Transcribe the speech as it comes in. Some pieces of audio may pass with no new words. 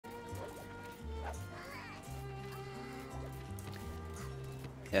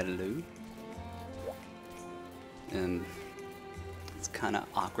Hello. And it's kind of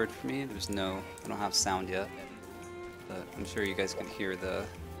awkward for me. I don't have sound yet, but I'm sure you guys can hear the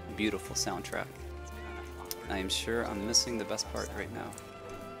beautiful soundtrack. I am sure I'm missing the best part right now.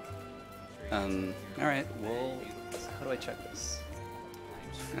 Alright, well, how do I check this?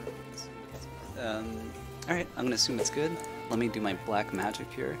 Alright, I'm gonna assume it's good. Let me do my black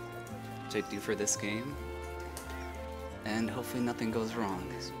magic here, which I do for this game. And hopefully nothing goes wrong.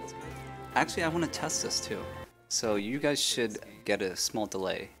 Actually, I want to test this too. So you guys should get a small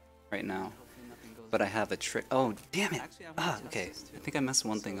delay right now. But I have a trick. Oh, damn it! Ah, okay. I think I messed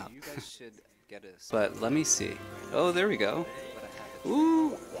one thing up. But let me see. Oh, there we go.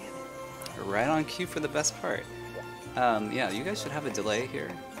 Ooh! Right on cue for the best part. Yeah, you guys should have a delay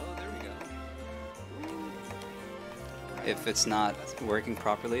here. If it's not working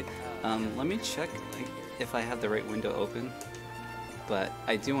properly. Let me check if I have the right window open. But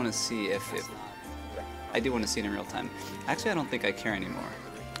I do want to see if I do want to see it in real time. Actually, I don't think I care anymore.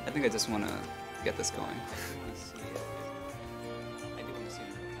 I think I just want to get this going.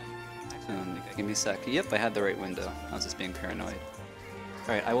 Give me a sec. Yep, I had the right window. I was just being paranoid.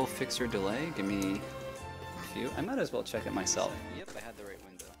 Alright, I will fix your delay. Give me a few. I might as well check it myself. Yep, I had the right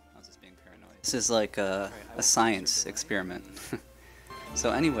window. I was just being paranoid. This is like a science experiment.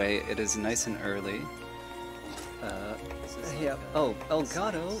 So anyway, it is nice and early. Yeah. Oh,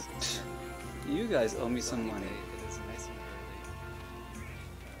 Elgato! You guys owe me some money.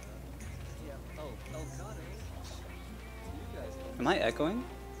 Am I echoing?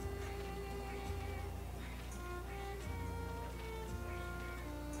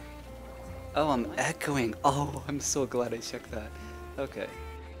 Oh, I'm echoing. Oh, I'm so glad I checked that. Okay.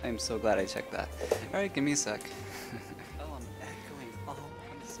 I'm so glad I checked that. Alright, give me a sec. Oh, I'm echoing. Oh,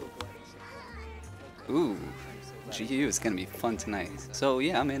 I'm so glad I checked that. Ooh. GU is gonna be fun tonight. So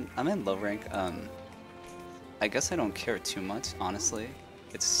yeah, I'm in low rank. I guess I don't care too much, honestly.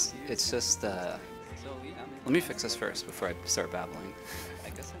 It's just let me fix this first before I start babbling. I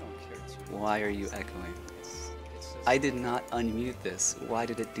guess I don't care too much. Why are you echoing? I did not unmute this. Why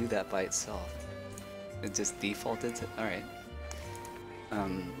did it do that by itself? It just defaulted to, alright.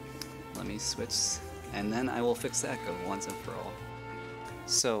 Let me switch and then I will fix the echo once and for all.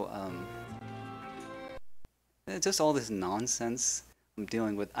 So just all this nonsense I'm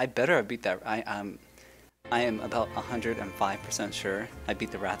dealing with. I better beat that. I am about 105% sure I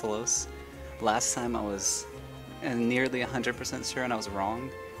beat the Rathalos. Last time I was nearly 100% sure and I was wrong,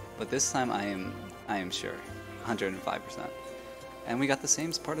 but this time I am sure, 105%. And we got the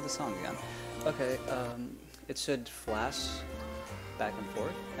same part of the song again. Okay, it should flash back and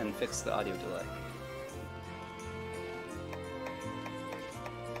forth and fix the audio delay.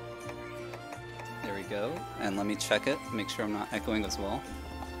 There we go, and let me check it, make sure I'm not echoing as well.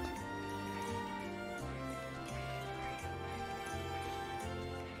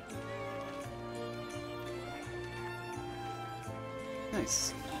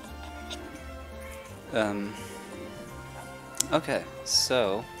 Nice. Okay,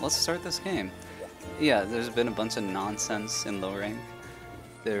 so let's start this game. Yeah, there's been a bunch of nonsense in low rank.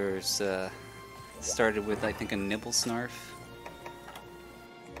 There's started with I think a Nibble Snarf.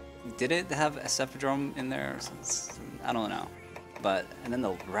 Did it have a Cephadrome in there? I don't know. But, and then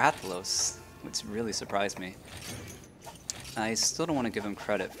the Rathalos, which really surprised me. I still don't want to give him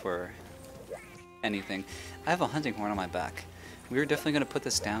credit for anything. I have a Hunting Horn on my back. We were definitely going to put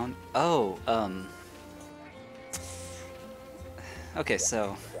this down. Oh, okay,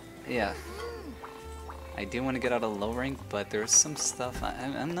 so, yeah. I do want to get out of low rank, but there's some stuff,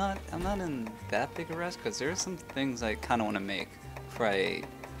 I'm not in that big a rush, because there's some things I kind of want to make before I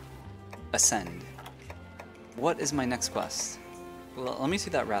ascend. What is my next quest? Well, let me see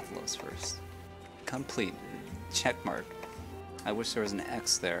that Rathalos first. Complete. Check mark. I wish there was an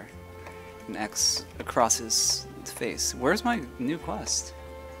X there. An X across his face. Where's my new quest?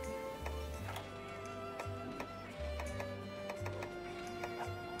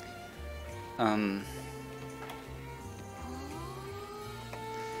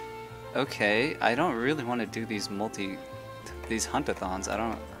 Okay, I don't really want to do these huntathons. I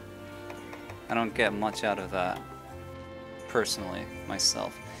don't get much out of that, personally,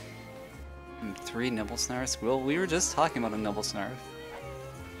 myself. 3 Nibble Snarfs? Well, we were just talking about a Nibble Snarf.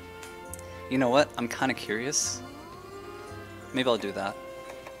 You know what? I'm kind of curious. Maybe I'll do that.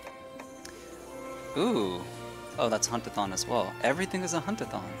 Ooh. Oh, that's Huntathon as well. Everything is a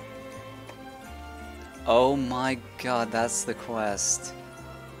Huntathon. Oh my god, that's the quest.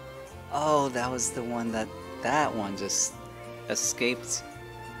 Oh, that was the one that one just escaped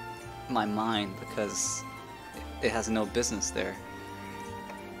my mind because it has no business there.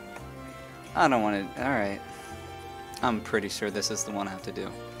 I don't want to. Alright. I'm pretty sure this is the one I have to do.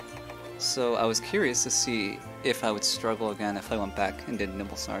 So I was curious to see if I would struggle again if I went back and did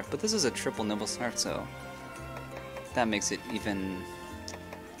Nibblesnarf, but this is a triple Nibblesnarf, so that makes it even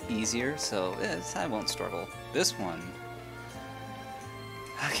easier, so I won't struggle. This one.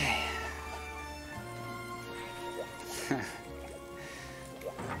 Okay.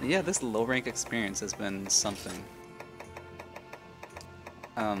 Yeah, this low rank experience has been something.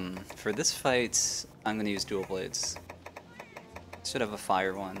 For this fight, I'm gonna use dual blades. Should have a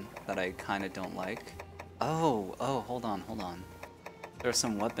fire one that I kinda don't like. Oh, hold on. There's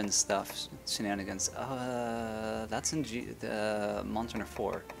some weapon stuff, shenanigans. That's in Monster Hunter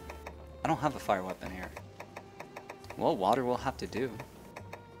 4. I don't have a fire weapon here. Well, water will have to do.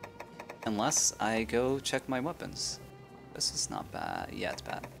 Unless I go check my weapons. This is not bad. Yeah, it's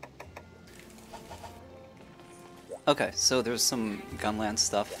bad. Okay, so there's some Gunland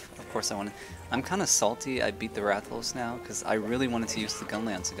stuff. Of course I'm kind of salty I beat the Rathalos now, because I really wanted to use the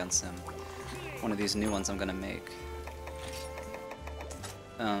Gunlands against him. One of these new ones I'm gonna make.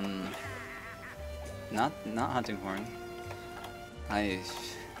 Not Hunting Horn. I'm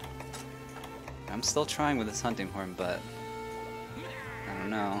still trying with this Hunting Horn, but I don't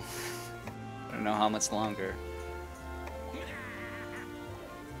know. I don't know how much longer.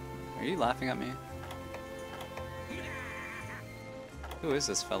 Are you laughing at me? Who is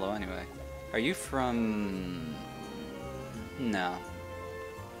this fellow anyway? Are you from... No.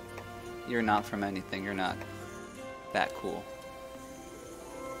 You're not from anything, you're not that cool.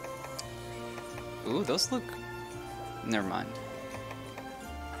 Ooh, those look... Never mind.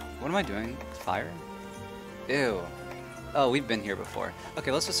 What am I doing? Fire? Ew. Oh, we've been here before.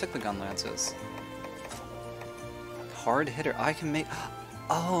 Okay, let's just check the gun lances. Hard hitter. I can make...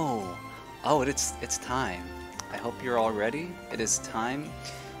 Oh! Oh, it's time. I hope you're all ready. It is time.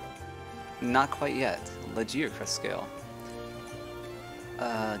 Not quite yet. Lagiacrus scale.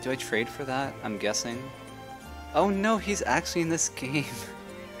 Do I trade for that? I'm guessing. Oh no, he's actually in this game.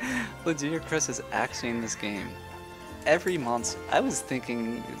 Lagiacrus is actually in this game. Every monster... I was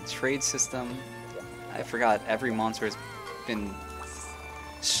thinking trade system. I forgot every monster has been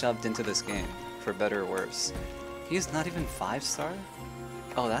shoved into this game, for better or worse. He's not even 5-star?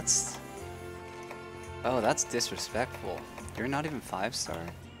 Oh, that's disrespectful. You're not even 5-star?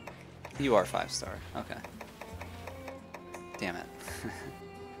 You are 5-star. Okay. Damn it.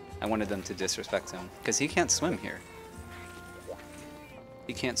 I wanted them to disrespect him. Because he can't swim here.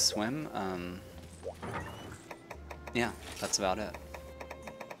 He can't swim. Yeah, that's about it.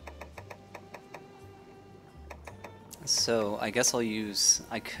 So, I guess I'll use...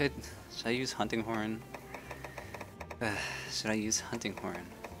 should I use Hunting Horn? Should I use Hunting Horn?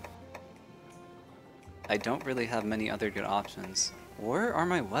 I don't really have many other good options. Where are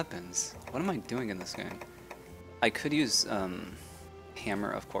my weapons? What am I doing in this game? I could use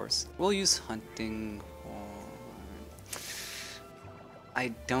hammer, of course. We'll use Hunting Horn. I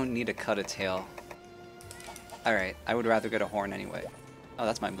don't need to cut a tail. Alright, I would rather get a horn anyway. Oh,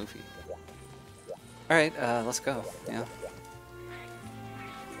 that's my movie. Alright, let's go. Yeah.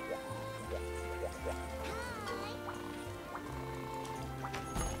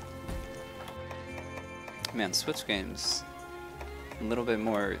 Man, Switch games a little bit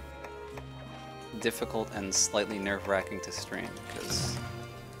more difficult and slightly nerve-wracking to stream, because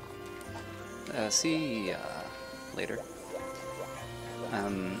see later.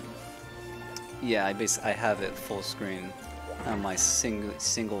 Yeah, I have it full screen on my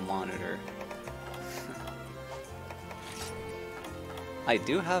single monitor. I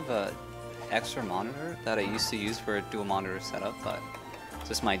do have a extra monitor that I used to use for a dual monitor setup, but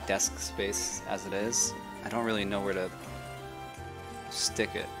just my desk space as it is, I don't really know where to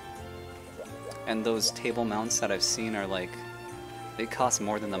stick it. And those table mounts that I've seen are like, they cost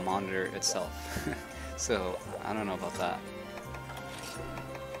more than the monitor itself. So, I don't know about that.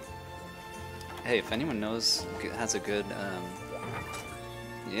 Hey, if anyone knows, has a good,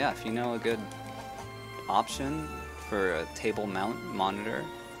 yeah, if you know a good option for a table mount monitor,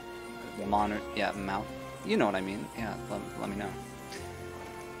 yeah, mount, you know what I mean, yeah, let me know.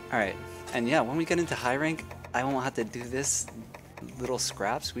 Alright, and yeah, when we get into high rank, I won't have to do this little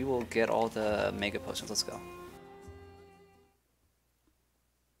scraps, we will get all the mega potions, let's go.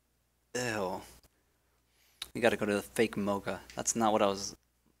 Ew. We gotta go to the fake Moga, that's not what I was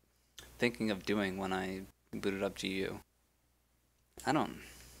thinking of doing when I booted up GU. I don't...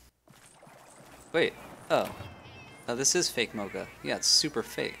 Wait, oh, this is fake Moga, yeah, it's super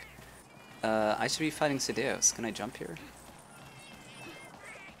fake. I should be fighting Sideos, can I jump here?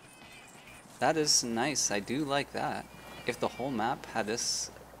 That is nice, I do like that. If the whole map had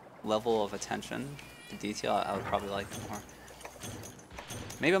this level of attention to detail, I would probably like it more.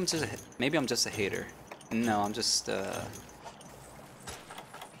 Maybe I'm just a hater. No, I'm just a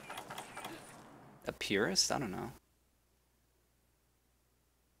purist. I don't know.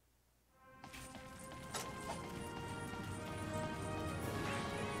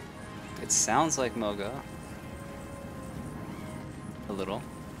 It sounds like Moga. A little.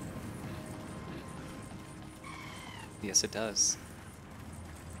 Yes, it does.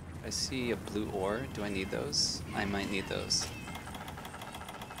 I see a blue ore. Do I need those? I might need those.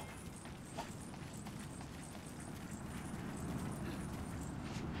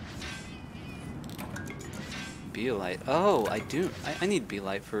 Be-light. Oh, I do. I need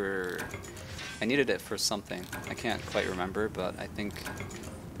be-light for... I needed it for something. I can't quite remember, but I think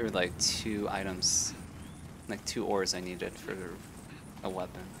there were like 2 items, like 2 ores I needed for a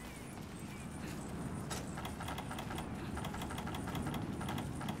weapon.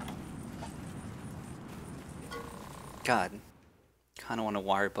 God, kind of want a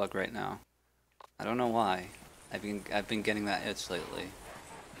wire bug right now. I don't know why. I've been getting that itch lately.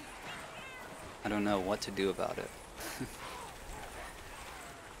 I don't know what to do about it.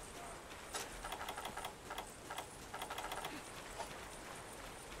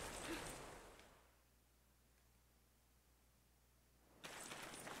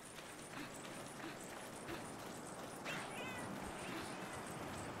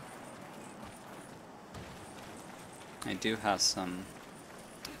 I do have some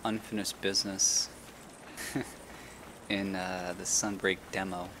unfinished business in the Sunbreak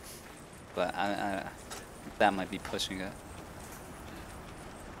demo, but that might be pushing it.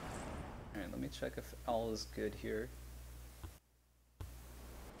 Alright, let me check if all is good here.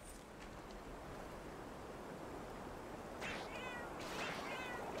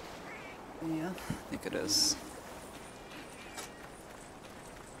 Yeah, I think it is.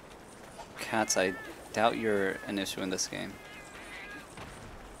 Cats, I doubt you're an issue in this game.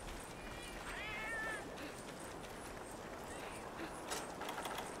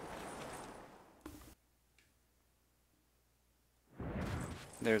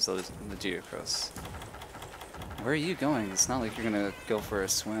 There's the Lagiacrus. Where are you going? It's not like you're gonna go for a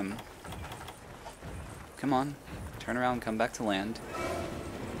swim. Come on, turn around, come back to land.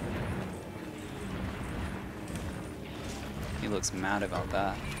 He looks mad about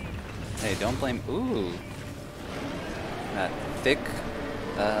that. Hey, don't blame. Ooh, that thick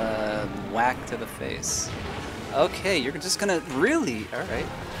whack to the face. Okay, you're just gonna really. All right.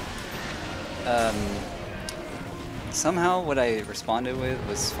 Somehow what I responded with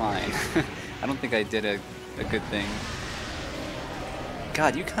was fine. I don't think I did a good thing.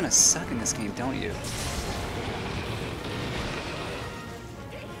 God, you kind of suck in this game, don't you?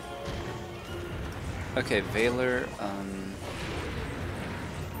 Okay, Valor.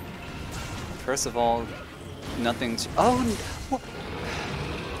 First of all, nothing. Oh, what?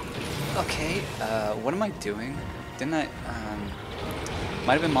 Okay. What am I doing? Didn't I?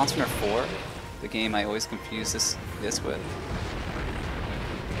 Might have been Monster Hunter 4, the game I always confuse this with.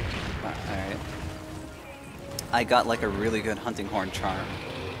 Alright. I got like a really good hunting horn charm.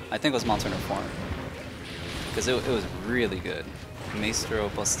 I think it was Monster Hunter 4. Because it was really good. Maestro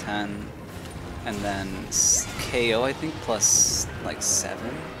plus 10, and then KO I think plus like 7.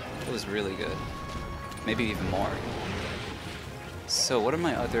 It was really good. Maybe even more. So what are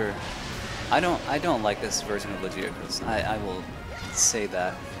my other... I don't like this version of Lagiacrus. I will say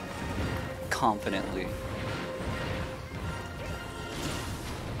that confidently.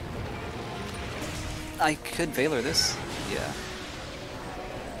 I could Valor this. Yeah.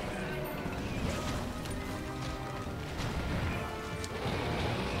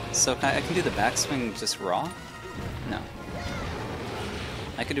 So I can do the backswing just raw? No.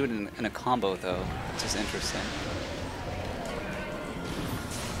 I could do it in a combo though, which is interesting.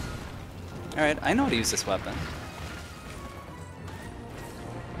 Alright, I know how to use this weapon.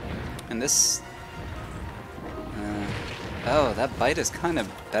 And this... oh, that bite is kind of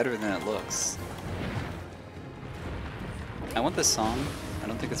better than it looks. I want this song. I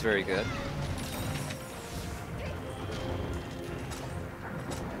don't think it's very good.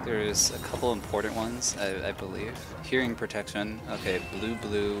 There's a couple important ones, I believe. Hearing protection. Okay, blue,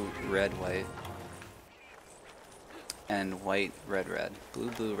 blue, red, white. And white, red, red. Blue,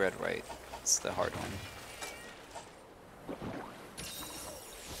 blue, red, white. It's the hard one.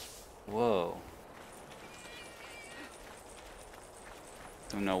 Whoa.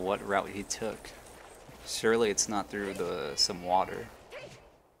 Don't know what route he took. Surely it's not through some water.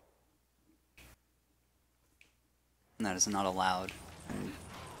 That is not allowed.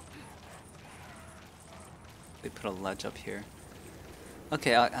 They put a ledge up here.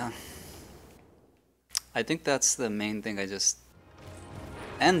 Okay, I think that's the main thing. I just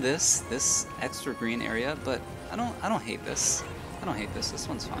end this extra green area, but I don't hate this. I don't hate this. This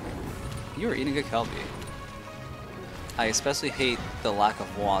one's fine. You were eating a Kelby. I especially hate the lack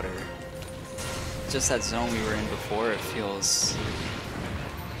of water. Just that zone we were in before, it feels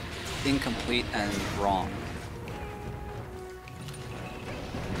incomplete and wrong.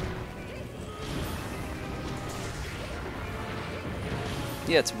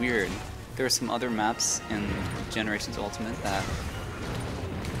 Yeah, it's weird. There are some other maps in Generations Ultimate that...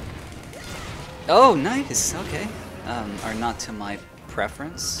 Oh, nice! Okay. Are not to my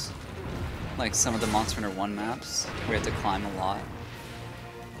preference. Like some of the Monster Hunter 1 maps, where you have to climb a lot.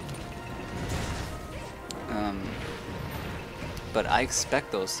 But I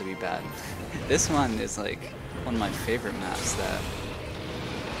expect those to be bad. This one is like one of my favorite maps that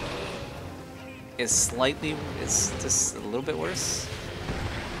is slightly, it's just a little bit worse.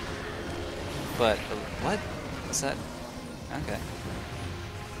 But, what? What's that? Okay.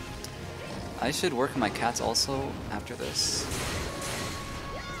 I should work on my cats also after this.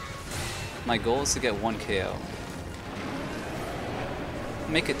 My goal is to get 1 KO.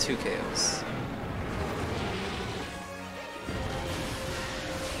 Make it 2 KOs.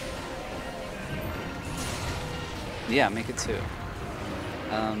 Yeah, make it 2.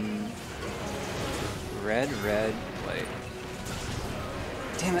 Red, red, white.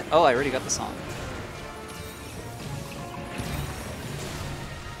 Damn it! Oh, I already got the song.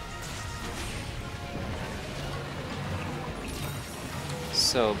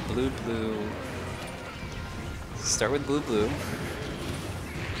 So, blue, blue. Start with blue, blue.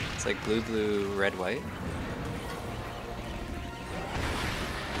 It's like blue, blue, red, white.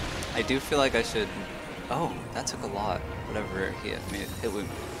 I do feel like I should... Oh, that took a lot. Whatever he hit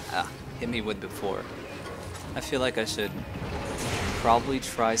me with before. I feel like I should probably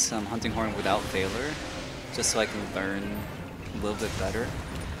try some Hunting Horn without Valor, just so I can learn a little bit better.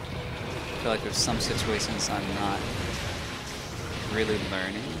 I feel like there's some situations I'm not really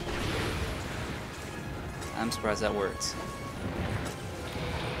learning. I'm surprised that worked.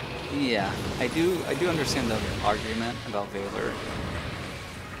 Yeah, I do understand the argument about Valor.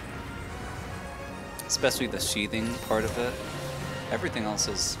 Especially the sheathing part of it. Everything else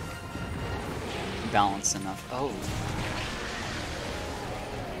is balanced enough. Oh.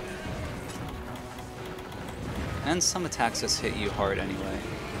 And some attacks just hit you hard anyway.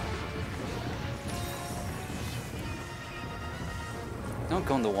 Don't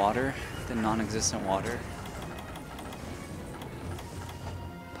go in the water, the non-existent water.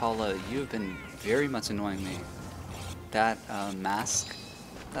 Paula, you have been very much annoying me. That mask,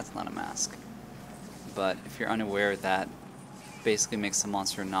 that's not a mask. But if you're unaware, that basically makes the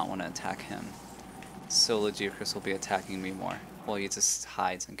monster not want to attack him. So Lagiacrus will be attacking me more, while he just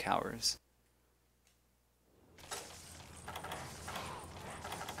hides and cowers.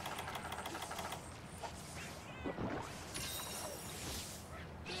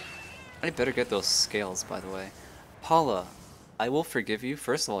 I better get those scales, by the way. Paula, I will forgive you.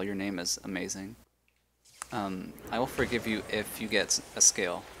 First of all, your name is amazing. I will forgive you if you get a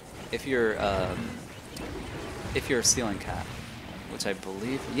scale. If you're a ceiling cat, which I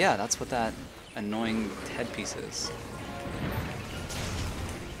believe, yeah, that's what that annoying headpiece is.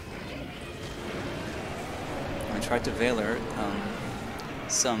 When I tried to Valor,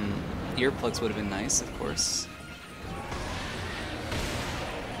 some earplugs would have been nice, of course.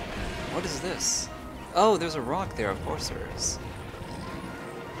 What is this? Oh, there's a rock there, of course there is.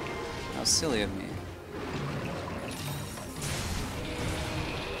 How silly of me.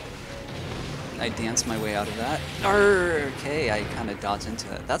 I danced my way out of that. Arr, okay, I kind of dodged into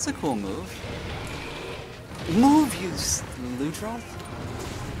it. That's a cool move. Move, you Ludroth!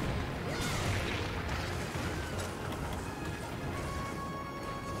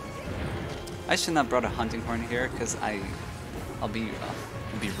 I shouldn't have brought a hunting horn here, because I'll be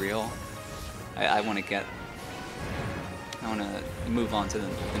real. I want to move on to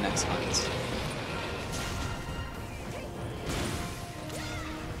the next hunt.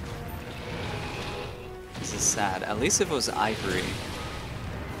 This is sad. At least if it was ivory.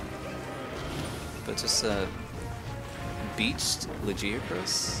 But just a beached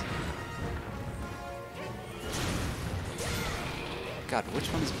Lagiacrus? God, which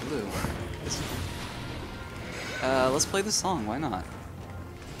one is blue? Let's play the song, why not?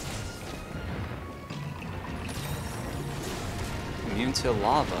 Immune to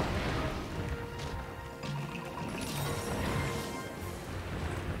lava.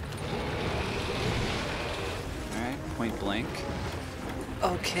 Alright, point blank.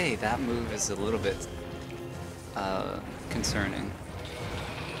 Okay, that move is a little bit concerning.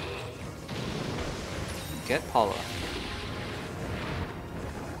 Get Paula.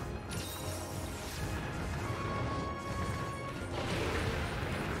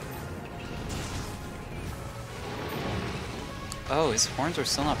 Oh, his horns are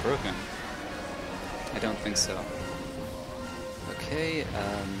still not broken. I don't think so. Okay, I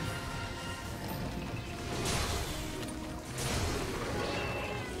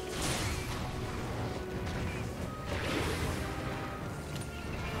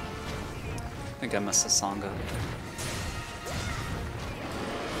think I messed the song up.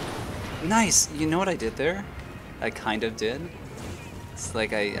 Nice! You know what I did there? I kind of did. It's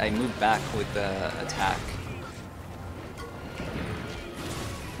like I moved back with the attack.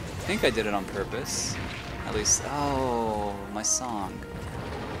 I think I did it on purpose. At least, oh, my song.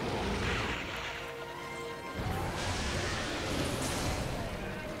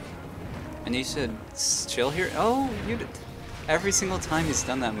 And you should chill here. Oh, you did. Every single time he's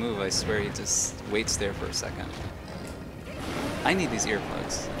done that move, I swear he just waits there for a second. I need these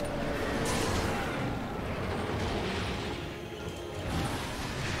earplugs.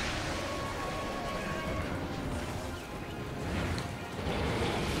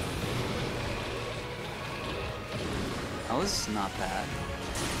 That was not bad.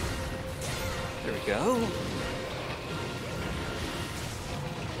 There we go.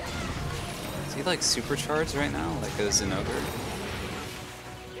 Is he like supercharged right now, like a Zinogre?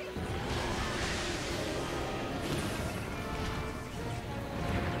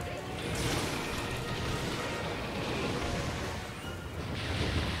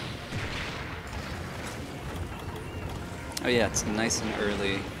 Oh yeah, it's nice and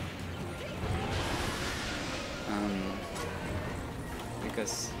early.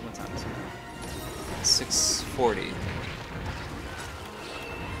 Because what time is it now? 6:40.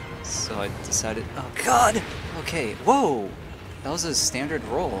 So I decided, oh god! Okay, whoa! That was a standard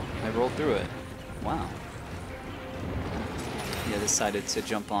roll. I rolled through it. Wow. Yeah, decided to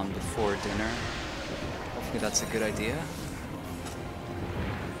jump on before dinner. Hopefully that's a good idea.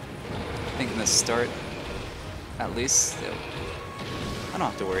 I think in the start, at least, I don't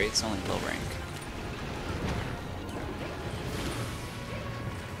have to worry, it's only low rank.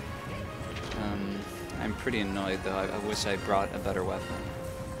 I'm pretty annoyed though, I wish I brought a better weapon.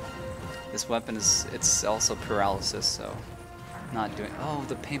 This weapon is, it's also paralysis, so not doing, oh,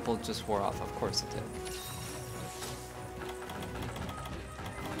 the paintball just wore off, of course it did.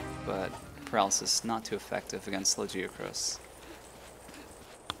 But paralysis not too effective against Lagiacrus.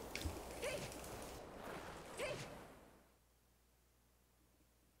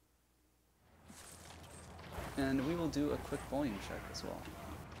 And we will do a quick volume check as well.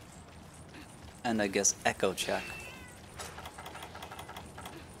 And I guess echo check.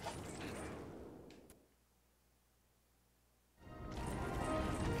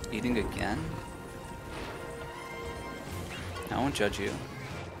 Eating again? I won't judge you.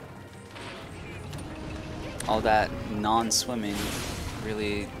 All that non-swimming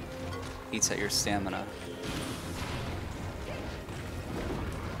really eats at your stamina.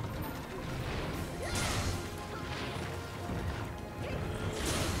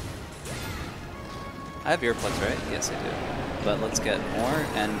 I have earplugs, right? Yes, I do. But let's get more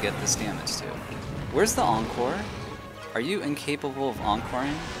and get this damage too. Where's the encore? Are you incapable of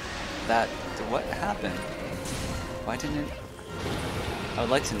encoring? That, what happened? Why didn't it? I would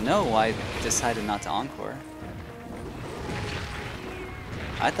like to know why I decided not to encore.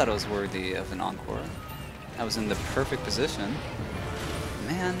 I thought it was worthy of an encore. I was in the perfect position.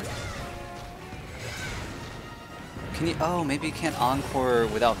 Man. Can you, oh, maybe you can't encore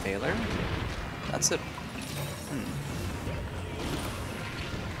without Valor? That's a...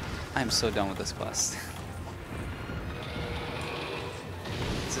 I'm so done with this quest.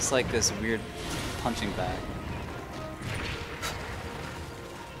 It's just like this weird punching bag.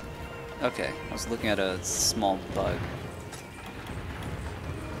 Okay, I was looking at a small bug.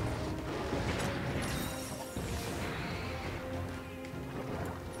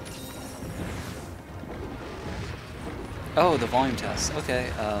 Oh, the volume test.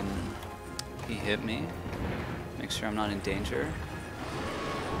 Okay, he hit me. Make sure I'm not in danger.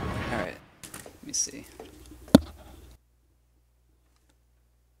 Alright, let me see.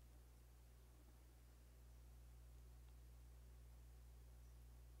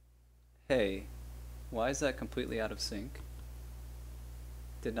 Hey, why is that completely out of sync?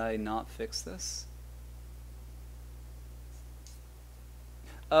 Did I not fix this?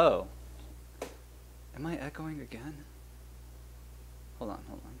 Oh. Am I echoing again? Hold on,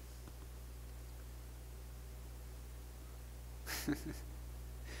 hold on.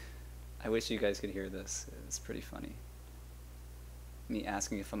 I wish you guys could hear this. It's pretty funny. Me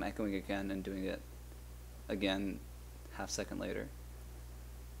asking if I'm echoing again and doing it again half second later.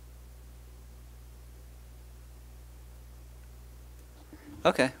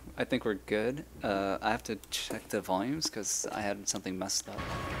 Okay, I think we're good. I have to check the volumes because I had something messed up.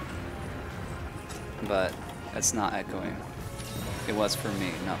 But it's not echoing. It was for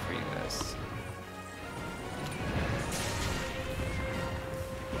me, not for you guys.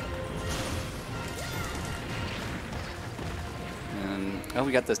 Oh,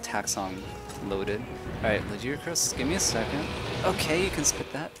 we got this taxon loaded. Alright, Lagiacrus, give me a second. Okay, you can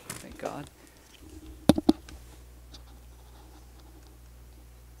spit that. Thank God.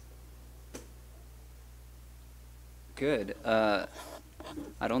 Good. I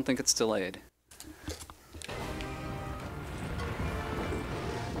don't think it's delayed.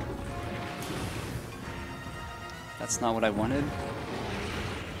 That's not what I wanted.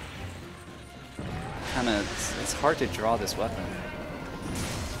 It's hard to draw this weapon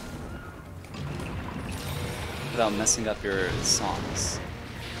without messing up your songs.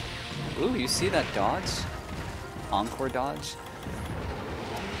 Ooh, you see that dodge? Encore dodge?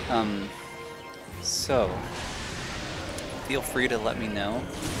 So, feel free to let me know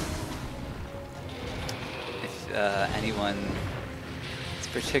if anyone is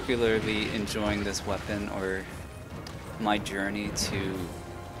particularly enjoying this weapon or my journey to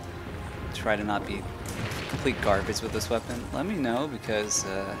try to not be complete garbage with this weapon. Let me know because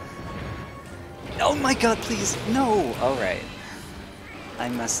oh my god, please no. All right, I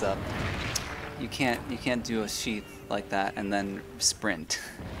messed up. You can't do a sheath like that and then sprint.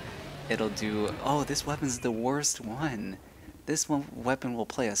 It'll do, oh, this weapon's the worst one. This weapon will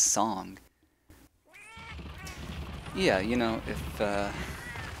play a song. Yeah, you know, if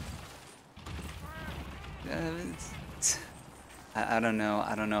I don't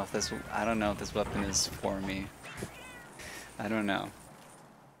know if this weapon is for me. I don't know.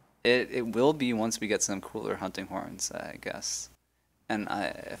 It will be once we get some cooler hunting horns, I guess. And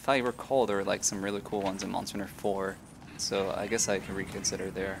if I recall, there were like some really cool ones in Monster Hunter 4, so I guess I can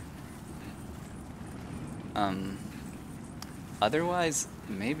reconsider there. Otherwise,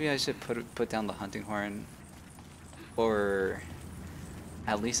 maybe I should put down the hunting horn, or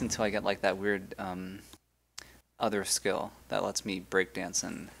at least until I get like that weird other skill that lets me breakdance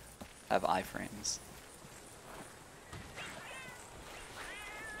and have iframes.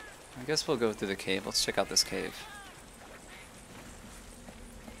 I guess we'll go through the cave. Let's check out this cave.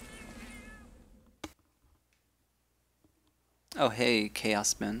 Oh hey,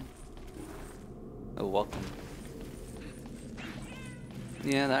 Chaos Man. Oh, welcome.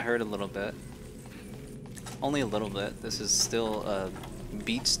 Yeah, that hurt a little bit. Only a little bit. This is still a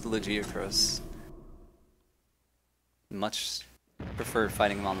beached Lagiacrus. Much prefer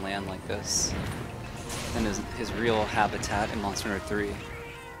fighting him on land like this than his real habitat in Monster Hunter 3.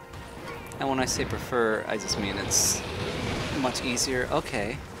 And when I say prefer, I just mean it's much easier.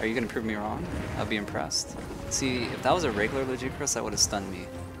 Okay, are you gonna prove me wrong? I'll be impressed. See, if that was a regular Lagiacrus, that would have stunned me.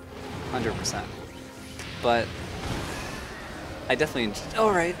 100%. But I definitely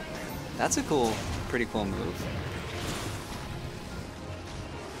alright. That's a pretty cool move.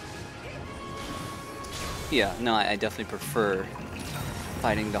 Yeah, no, I definitely prefer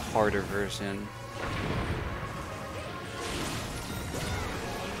fighting the harder version.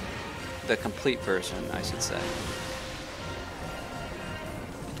 The complete version, I should say.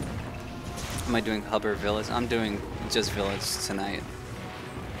 Am I doing hub or village? I'm doing just village tonight.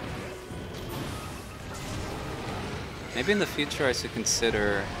 Maybe in the future I should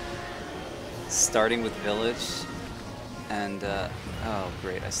consider starting with village and, oh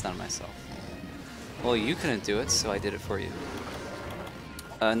great, I stunned myself. Well, you couldn't do it, so I did it for you.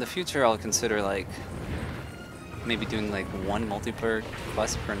 In the future I'll consider like, maybe doing like one multiplayer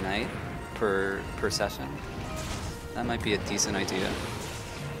quest per night, per session. That might be a decent idea.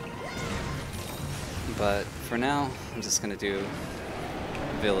 But for now, I'm just gonna do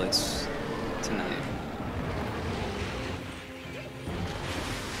village tonight.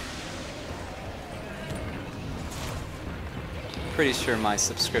 Pretty sure my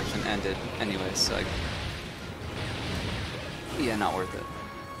subscription ended anyway, so yeah, not worth it.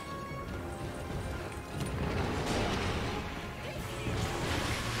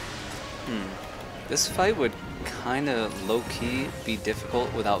 This fight would kinda low-key be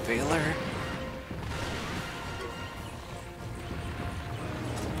difficult without Valor.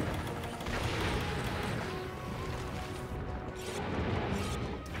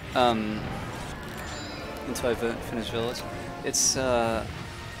 Until I finish village. It's I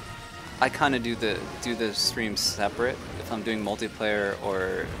kind of do the streams separate if I'm doing multiplayer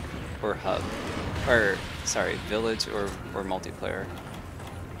or hub, or sorry, village or multiplayer.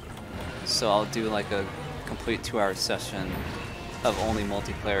 So I'll do like a complete 2-hour session of only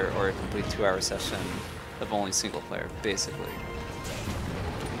multiplayer or a complete 2-hour session of only single player, basically.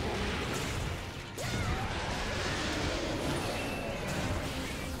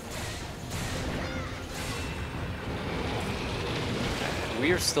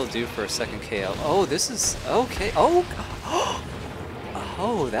 We are still due for a second KO. Oh, this is okay. Oh,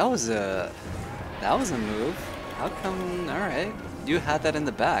 oh, that was a move. How come? All right, you had that in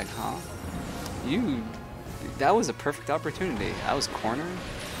the bag, huh? That was a perfect opportunity. I was cornered.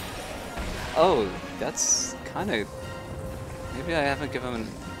 Oh, that's kind of. Maybe I haven't given.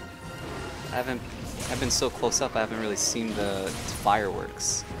 I've been so close up. I haven't really seen the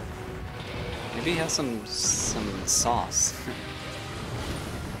fireworks. Maybe he has some sauce.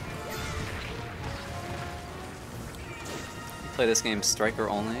 Play this game striker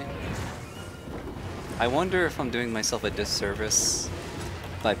only. I wonder if I'm doing myself a disservice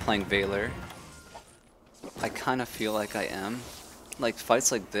by playing Valor. I kind of feel like I am. Like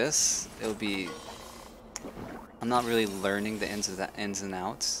fights like this, it'll be. I'm not really learning the ins and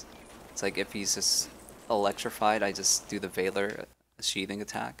outs. It's like if he's just electrified, I just do the Valor sheathing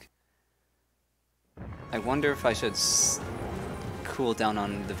attack. I wonder if I should cool down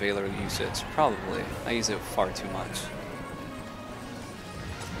on the Valor usage. Probably. I use it far too much.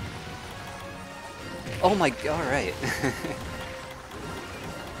 Oh my god, alright.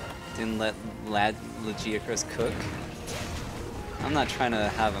 Didn't let Lagiacrus cook. I'm not trying to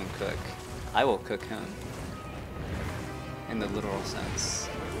have him cook. I will cook him. In the literal sense.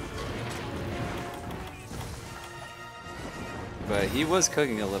 But he was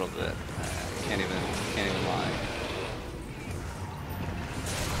cooking a little bit. Can't even lie.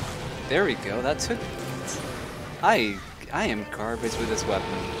 There we go, that took... I am garbage with this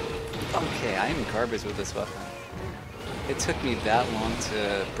weapon. Okay, I am garbage with this weapon. It took me that long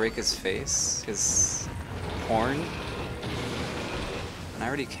to break his face, his horn, and I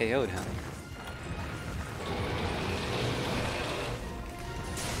already KO'd him.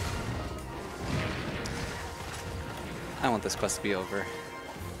 I want this quest to be over.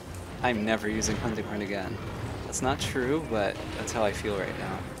 I'm never using Hunting Horn again. That's not true, but that's how I feel right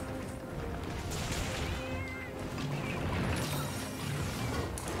now.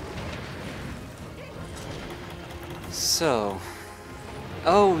 So,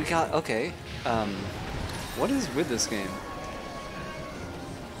 oh, we got, okay, what is with this game?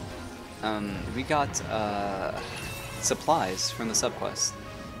 We got, supplies from the subquest,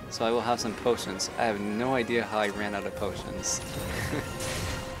 so I will have some potions. I have no idea how I ran out of potions.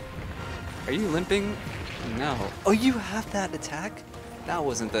 Are you limping? No. Oh, you have that attack? That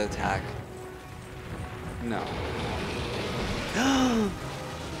wasn't the attack. No.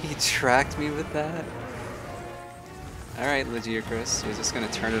 He tracked me with that? Alright, Lagiacrus, you're just gonna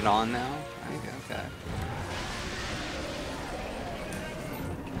turn it on now? Okay.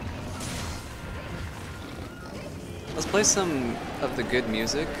 Let's play some of the good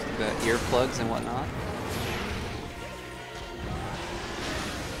music, the earplugs and whatnot.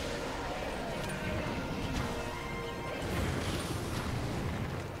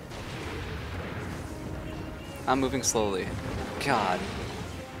 I'm moving slowly. God.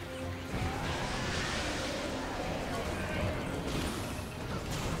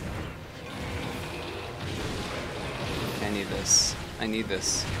 I need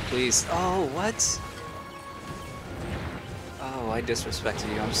this. Please. Oh, what? Oh, I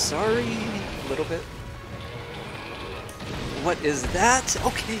disrespected you. I'm sorry. A little bit. What is that?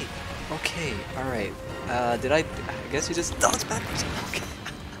 Okay. Okay. Alright. I guess you just dodged backwards. Okay.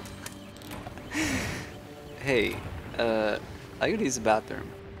 Hey, I gotta use the bathroom.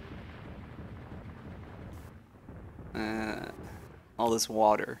 All this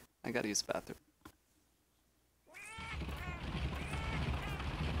water. I gotta use the bathroom.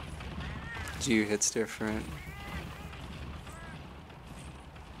 GU hits different.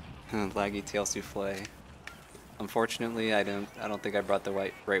 Laggy tail souffle. Unfortunately, I don't think I brought the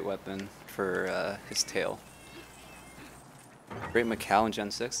right weapon for his tail. Great Macau in Gen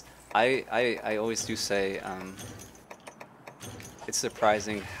 6. I always do say it's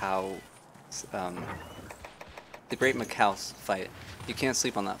surprising how the Great Macau fight, you can't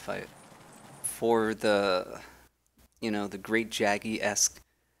sleep on that fight. For the the Great Jaggy-esque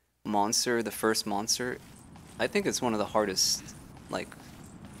monster, the first monster, I think it's one of the hardest, like,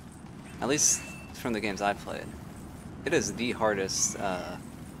 at least from the games I played. It is the hardest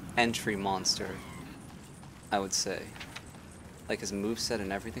entry monster, I would say. Like his moveset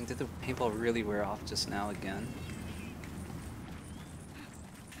and everything. Did the paintball really wear off just now again?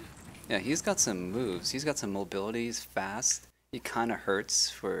 Yeah, he's got some moves. He's got some mobility. He's fast. He kind of hurts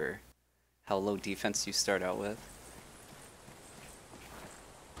for how low defense you start out with.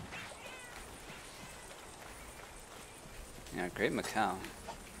 Yeah, great Macau.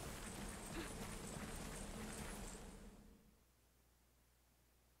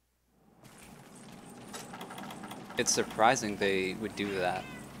 It's surprising they would do that.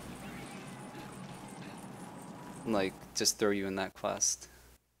 Like, just throw you in that quest.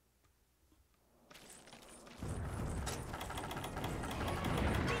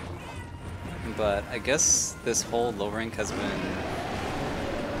 But I guess this whole low rank has been...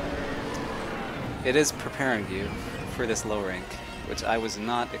 It is preparing you for this low rank, which I was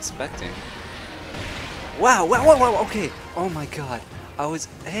not expecting. Wow, wow, wow, wow, okay. Oh my god. I was...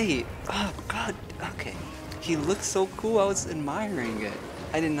 Hey, oh god, okay. He looked so cool, I was admiring it.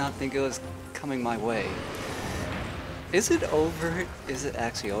 I did not think it was coming my way. Is it over? Is it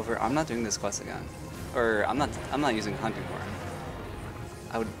actually over? I'm not doing this quest again. Or I'm not using Hunting Horn.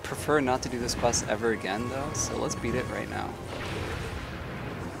 I would prefer not to do this quest ever again though, so let's beat it right now.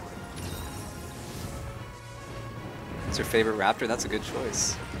 What's your favorite raptor? That's a good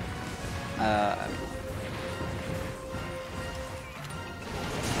choice.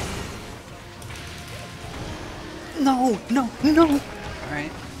 No, no, no!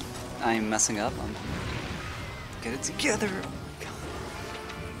 Alright. I'm messing up. Get it together!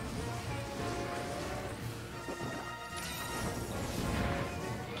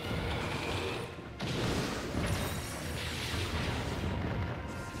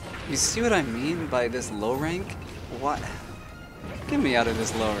 You see what I mean by this low rank? What? Get me out of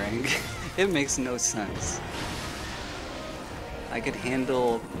this low rank. It makes no sense. I could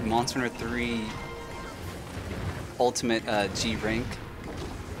handle Monster Hunter 3 Ultimate G rank.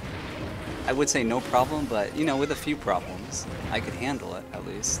 I would say no problem, but you know, with a few problems, I could handle it at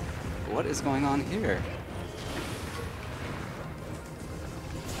least. What is going on here?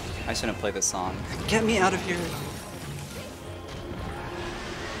 I shouldn't play this song. Get me out of here!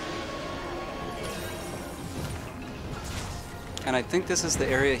 And I think this is the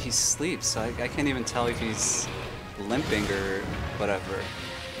area he sleeps, so I can't even tell if he's limping or whatever.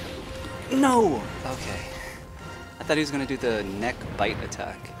 No! Okay. I thought he was gonna do the neck bite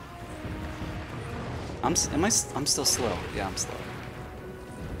attack. I'm still slow. Yeah, I'm slow.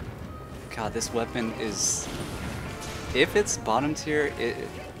 God, this weapon is... If it's bottom tier,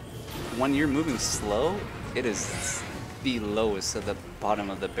 when you're moving slow, it is the lowest at the bottom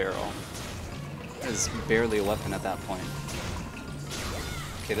of the barrel. It's barely a weapon at that point.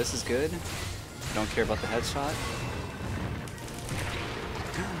 Okay, this is good. Don't care about the headshot.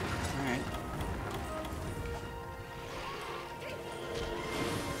 Alright.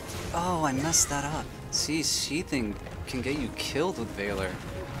 Oh, I messed that up. See, sheathing can get you killed with Valor.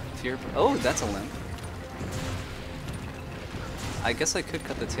 If you're... Oh, that's a limp. I guess I could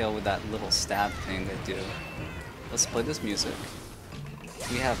cut the tail with that little stab thing I do. Let's play this music.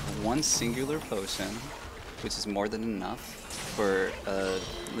 We have one singular potion, which is more than enough for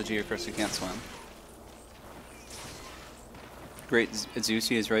Lagiacrus who can't swim. Great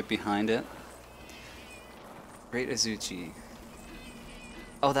Azuchi is right behind it. Great Azuchi.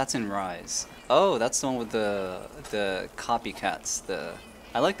 Oh, that's in Rise. Oh, that's the one with the copycats.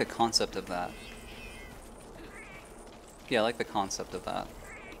 I like the concept of that. Yeah, I like the concept of that.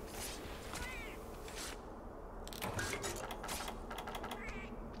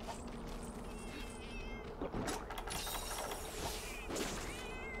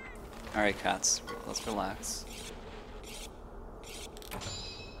 Alright, cats, let's relax.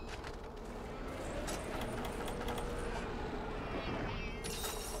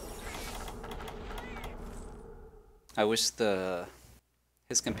 I wish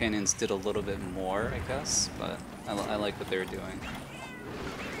his companions did a little bit more, I guess, but I like what they were doing.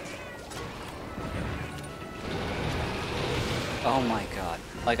 Oh my god.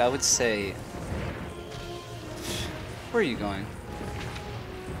 Like, I would say... Where are you going?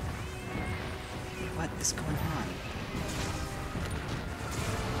 What is going on?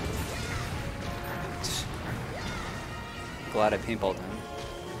 Glad I paintballed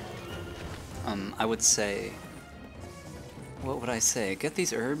him. I would say... What would I say? Get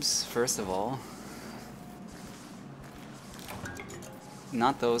these herbs, first of all.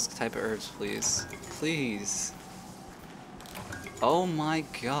 Not those type of herbs, please. Please. Oh my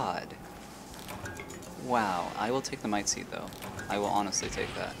god. Wow, I will take the Might Seed though. I will honestly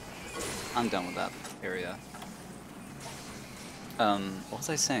take that. I'm done with that area. What was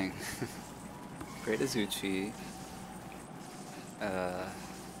I saying? Great Azuchi.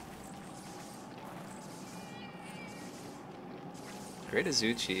 Great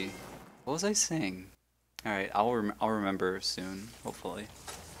Azuchi. What was I saying? Alright, I'll remember soon, hopefully.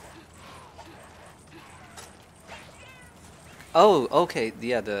 Oh, okay.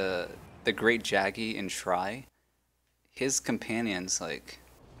 Yeah, the Great Jaggy in Try. His companions like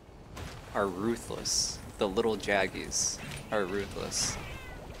are ruthless. The little Jaggies are ruthless.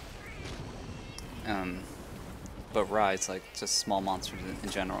 Um, but Rai's like just small monsters in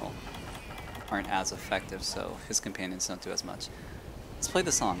general aren't as effective, so his companions don't do as much. Let's play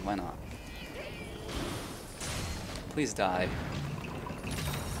the song. Why not? Please die.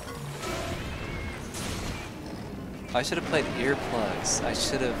 I should have played earplugs. I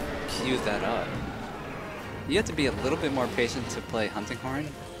should have queued that up. You have to be a little bit more patient to play Hunting Horn.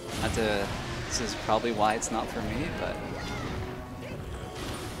 This is probably why it's not for me, but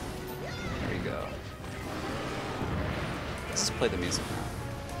there you go. Let's just play the music now.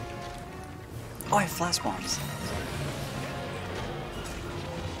 Oh, I have flash bombs.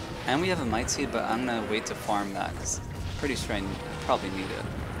 And we have a Might Seed, but I'm gonna wait to farm that because I'm pretty sure I probably need it.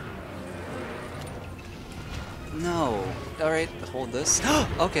 No. Alright, hold this.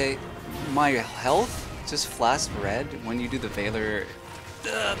 Okay, my health just flashed red when you do the Valor.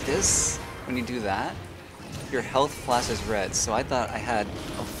 When you do that, your health flashes red. So I thought I had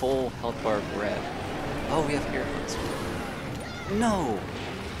a full health bar of red. Oh, we have earplugs. No.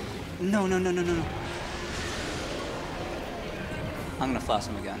 No, no, no, no, no, no. I'm gonna flash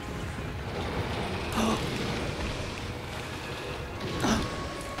him again.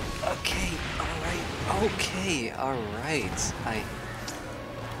 Okay, alright, okay, alright.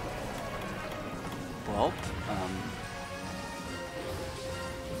 Well,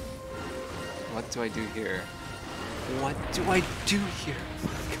 what do I do here? What do I do here?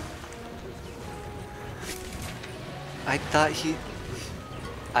 I thought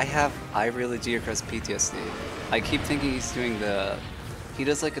I really Lagiacrus PTSD. I keep thinking he's doing he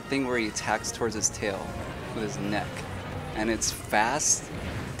does like a thing where he attacks towards his tail with his neck. And it's fast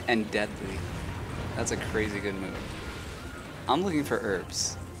and deadly. That's a crazy good move. I'm looking for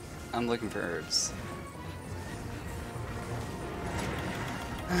herbs. I'm looking for herbs.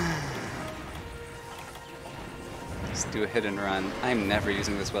 Just do a hit and run. I'm never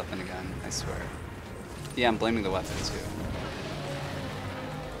using this weapon again, I swear. Yeah, I'm blaming the weapon too.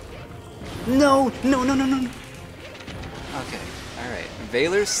 No! No, no, no, no, no! Okay, alright.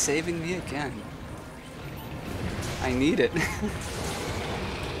 Valor's saving me again. I need it.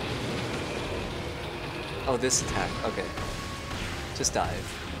 Oh, this attack. Okay. Just dive.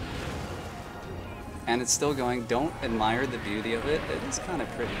 And it's still going. Don't admire the beauty of it. It is kind of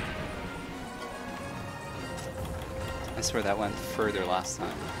pretty. I swear that went further last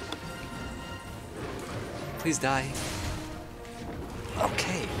time. Please die.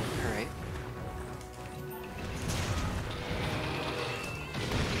 Okay. Alright.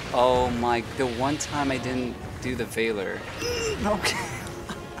 Oh my, the one time I didn't do the Valor. Okay.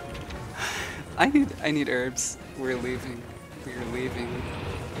 I need herbs. We're leaving. We are leaving.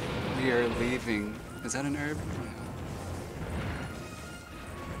 We are leaving. Is that an herb?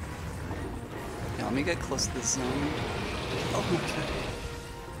 Yeah, let me get close to the zone. Oh my god.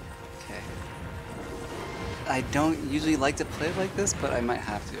 Okay. I don't usually like to play like this, but I might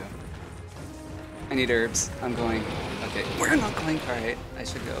have to. I need herbs. I'm going. Okay, we're not going. Alright, I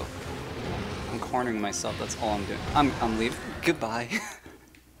should go. I'm cornering myself, that's all I'm doing. I'm leaving. Goodbye.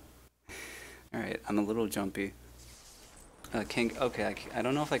 Alright, I'm a little jumpy. Okay, I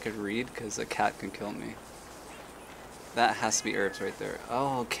don't know if I could read because a cat can kill me. That has to be herbs right there.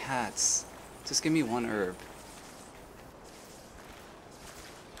 Oh, cats. Just give me one herb.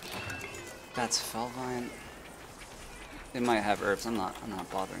 That's Felvine. They might have herbs. I'm not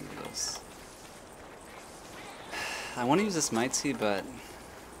bothering with this. I want to use this Might Seed, but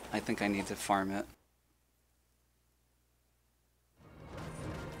I think I need to farm it.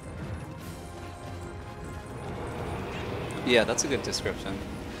 Yeah, that's a good description.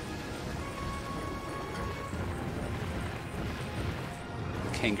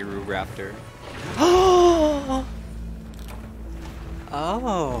 Kangaroo raptor. Oh!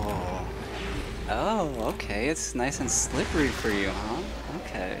 Oh. Oh, okay. It's nice and slippery for you, huh?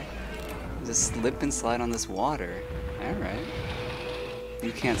 Okay. Just slip and slide on this water. Alright.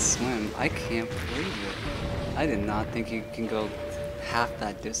 You can't swim. I can't believe it. I did not think you can go half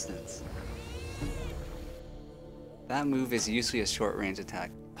that distance. That move is usually a short range attack.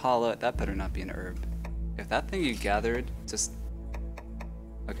 Paula, that better not be an herb. If that thing you gathered just...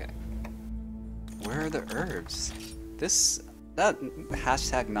 Okay. Where are the herbs? That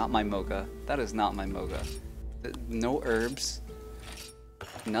hashtag not my Moga. That is not my Moga. No herbs.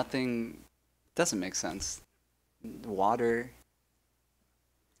 Nothing. Doesn't make sense. Water.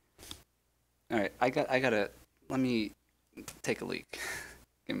 Alright, I gotta... Let me take a leak.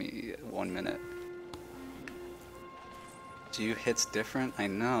 Give me 1 minute. Do you hits different? I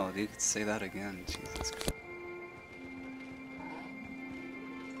know, you could say that again. Jesus Christ.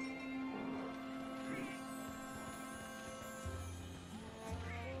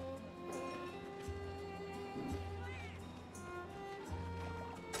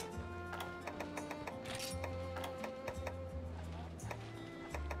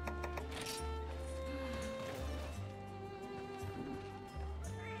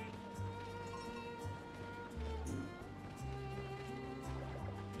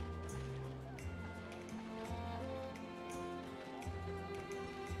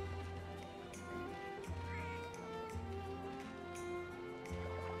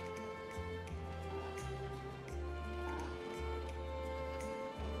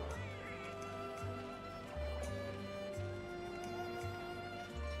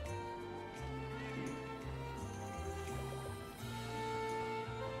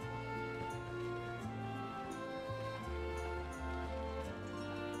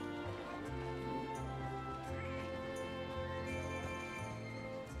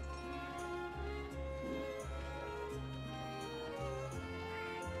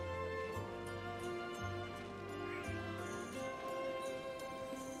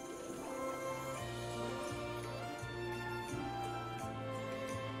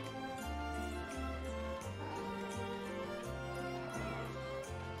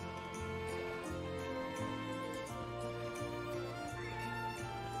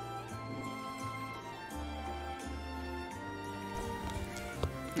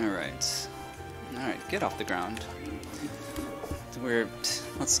 Alright. Alright, get off the ground.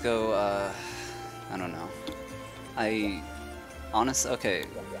 Let's go, I don't know. Okay,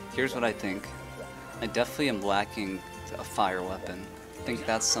 here's what I think. I definitely am lacking a fire weapon. I think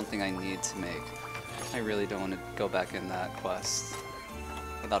that's something I need to make. I really don't want to go back in that quest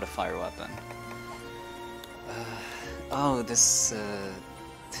without a fire weapon.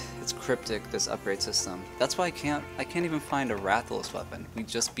 It's cryptic, this upgrade system. That's why I can't even find a Rathalos weapon. We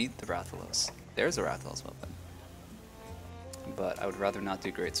just beat the Rathalos. There's a Rathalos weapon. But I would rather not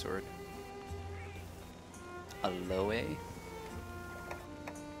do Greatsword. Aloe?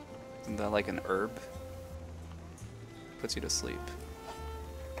 Isn't that like an herb? Puts you to sleep.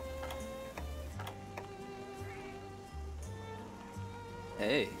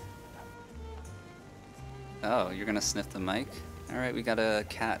 Hey. Oh, you're gonna sniff the mic? Alright, we got a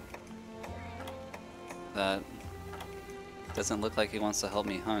cat. That doesn't look like he wants to help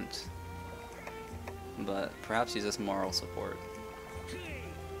me hunt. But perhaps he's just moral support.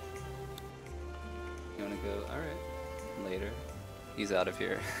 You wanna go? Alright. Later. He's out of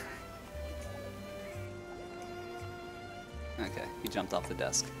here. Okay, he jumped off the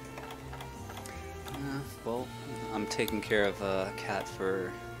desk. Well, I'm taking care of a cat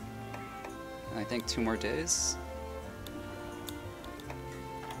for, I think, 2 more days.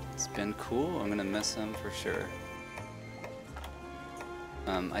 It's been cool. I'm gonna miss him for sure.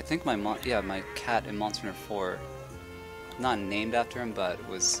 I think my cat in Monster Hunter 4, not named after him, but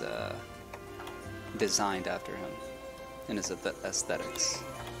was designed after him in his aesthetics.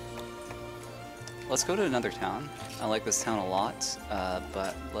 Let's go to another town. I like this town a lot,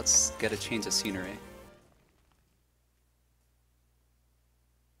 but let's get a change of scenery.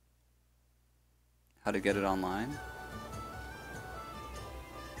 How to get it online?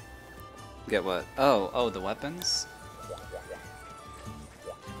 Get what? Oh, the weapons?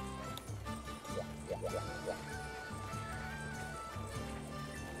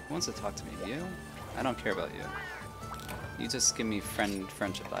 Who wants to talk to me? You? I don't care about you. You just give me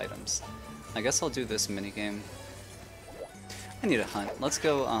friendship items. I guess I'll do this minigame. I need a hunt. Let's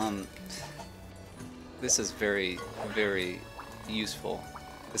go, this is very, very useful,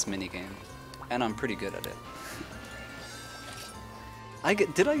 this minigame. And I'm pretty good at it.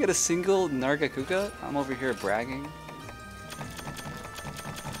 Did I get a single Nargacuga? I'm over here bragging.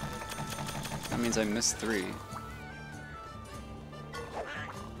 That means I missed 3.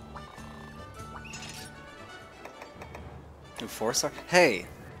 Ooh, 4-star? Hey!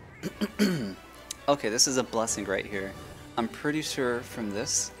 Okay, this is a blessing right here. I'm pretty sure from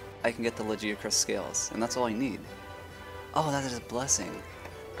this, I can get the Lagiacrus scales, and that's all I need. Oh, that is a blessing.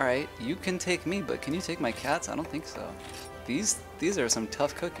 Alright, you can take me, but can you take my cats? I don't think so. These are some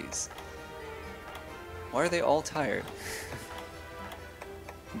tough cookies. Why are they all tired?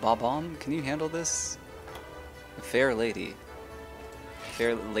 Bob-omb, can you handle this? Fair lady.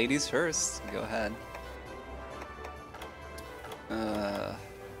 Fair ladies first. Go ahead.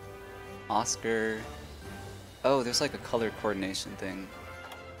 Oscar. Oh, there's like a color coordination thing.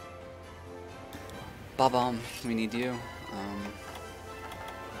 Bob-omb, we need you.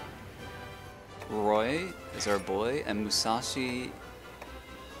 Roy is our boy, and Musashi,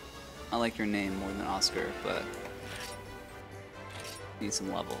 I like your name more than Oscar, but need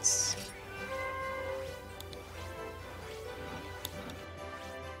some levels.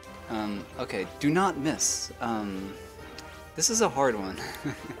 Okay, do not miss. This is a hard one.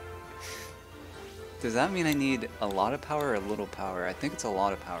 Does that mean I need a lot of power or a little power? I think it's a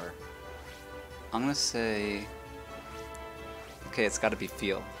lot of power. I'm gonna say... Okay, it's gotta be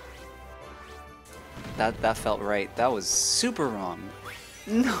feel. That felt right. That was super wrong.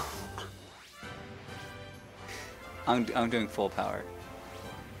 No! I'm doing full power.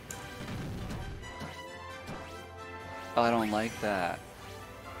 Oh, I don't like that.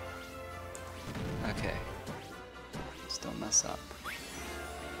 Okay. Just don't mess up.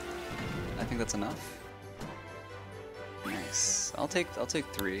 I think that's enough. Nice. I'll take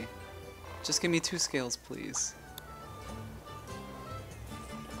 3. Just give me 2 scales, please.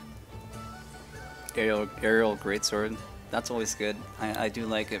 Aerial Greatsword. That's always good. I do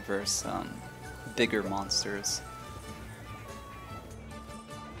like it versus bigger monsters.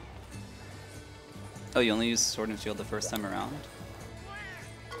 Oh, you only use Sword and Shield the first time around?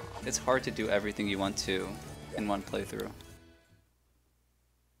 It's hard to do everything you want to in one playthrough.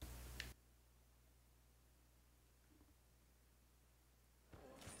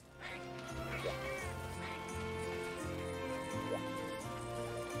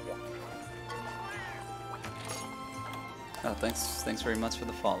 Oh, thanks very much for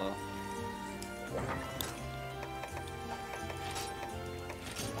the follow.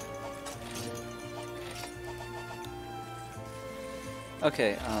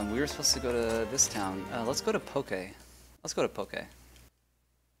 Okay, we were supposed to go to this town. Let's go to Poke. Let's go to Poke.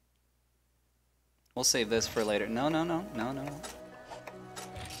 We'll save this for later. No.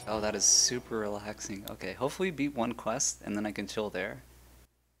 Oh, that is super relaxing. Okay, hopefully beat one quest and then I can chill there.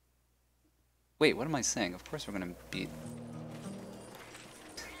 Wait, what am I saying? Of course we're gonna beat...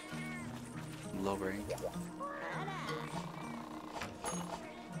 lowering.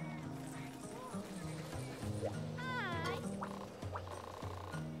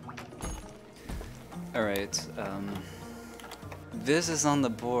 Alright, this is on the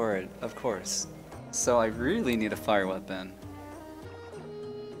board, of course. So I really need a fire weapon.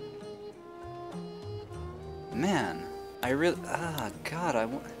 Man, I really...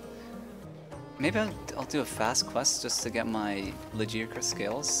 God, maybe I'll do a fast quest just to get my Lagiacrus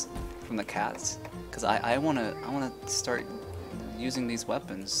scales from the cats. Because I wanna start using these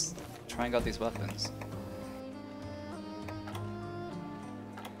weapons, trying out these weapons.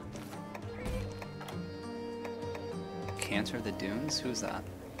 Cantor of the Dunes? Who's that?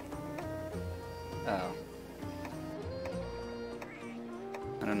 Oh.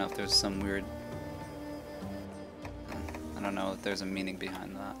 I don't know if there's some weird... I don't know if there's a meaning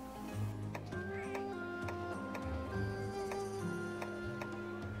behind that.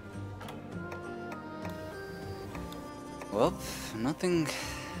 Well, nothing...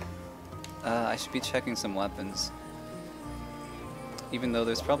 I should be checking some weapons. Even though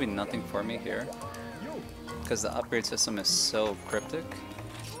there's probably nothing for me here. Because the upgrade system is so cryptic.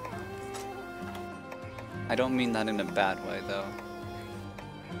 I don't mean that in a bad way, though.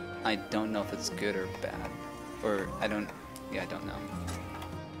 I don't know if it's good or bad. Or, I don't know.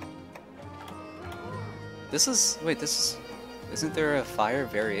 This is... Wait, this is... Isn't there a fire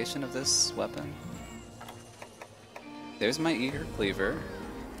variation of this weapon? There's my Eager Cleaver.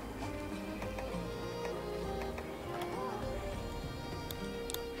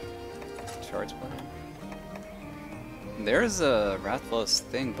 Charge blade. There's a Wrathflow's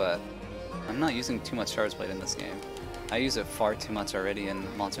thing, but I'm not using too much Charge Blade in this game. I use it far too much already in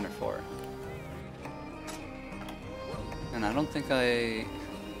Monster Hunter 4. And I don't think I...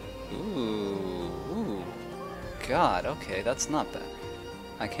 Ooh. God, okay, that's not bad.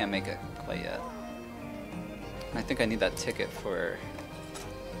 I can't make it quite yet. I think I need that ticket for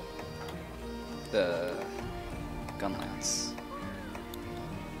the gun lance.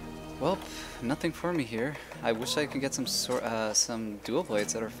 Well, nothing for me here. I wish I could get some dual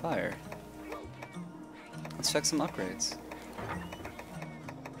blades that are fire. Let's check some upgrades.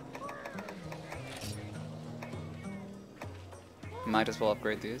 Might as well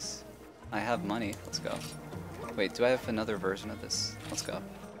upgrade these. I have money. Let's go. Wait, do I have another version of this? Let's go.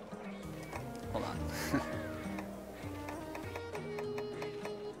 Hold on.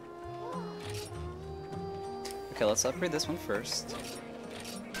 Okay, let's upgrade this one first.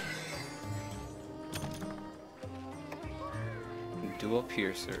 Dual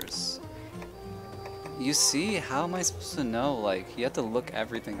piercers. You see, how am I supposed to know? Like, you have to look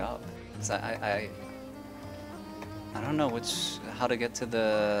everything up. 'Cause I don't know how to get to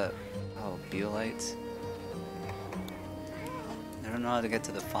the... Oh, Beolite. I don't know how to get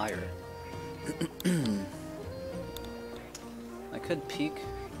to the fire. I could peek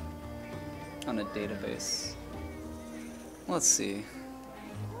on a database. Let's see.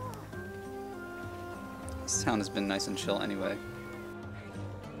 This town has been nice and chill anyway.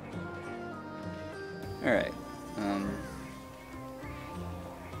 Alright.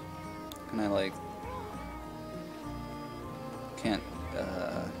 Can I like... Can't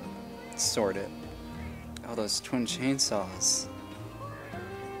sort it. Oh, those twin chainsaws.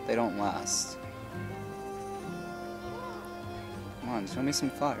 They don't last. Come on, show me some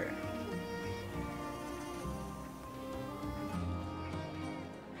fire.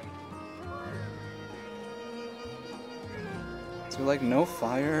 Is there like no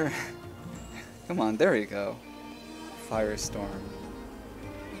fire? Come on, there you go. Firestorm.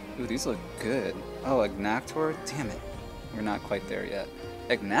 Ooh, these look good. Oh, Agnactor? Damn it. We're not quite there yet.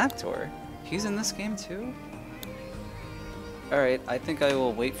 Agnactor? He's in this game too? Alright, I think I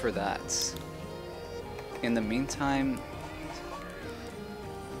will wait for that. In the meantime...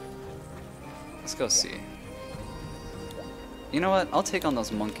 Let's go see. You know what? I'll take on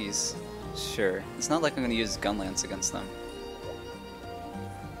those monkeys. Sure. It's not like I'm gonna use Gunlance against them.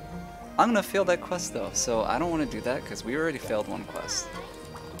 I'm gonna fail that quest though, so I don't want to do that because we already failed one quest.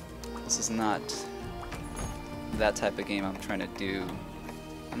 This is not that type of game I'm trying to do.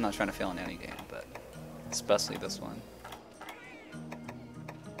 I'm not trying to fail in any game, but especially this one.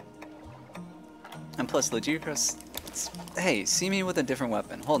 And plus, Lagiacrus, hey, see me with a different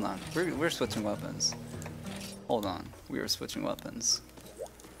weapon. Hold on, we're switching weapons. Hold on, we are switching weapons.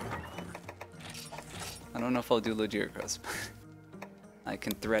 I don't know if I'll do Lagiacrus, but I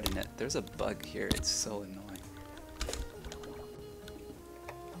can threaten it. There's a bug here, it's so annoying.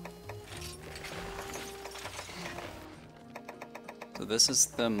 So this is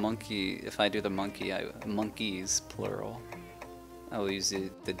the monkey. If I do the monkey, monkeys plural, I will use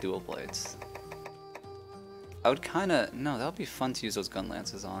the dual blades. I would no, that would be fun to use those gun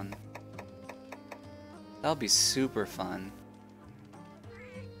lances on. That would be super fun.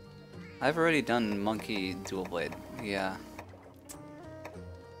 I've already done monkey dual blade, yeah.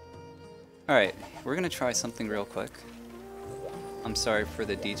 Alright, we're gonna try something real quick. I'm sorry for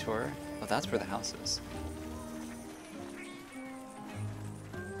the detour. Oh, that's where the house is.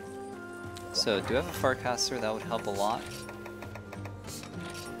 So, do I have a Farcaster? That would help a lot.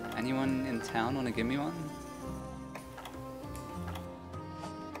 Anyone in town want to give me one?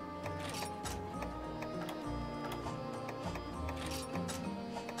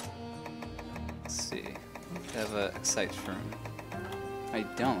 Let's see. I have a Excite Shroom. I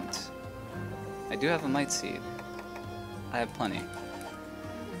don't. I do have a Might Seed. I have plenty.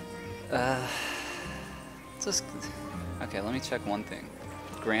 Just... Okay, let me check one thing.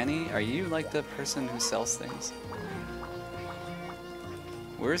 Granny, are you like the person who sells things?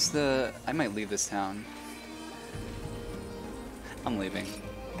 Where's the... I might leave this town. I'm leaving.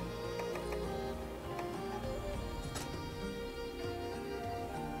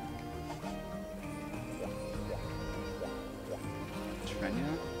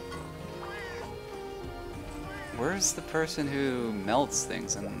 Trenya? Where's the person who melts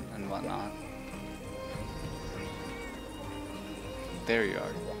things and whatnot? There you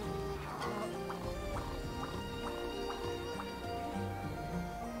are.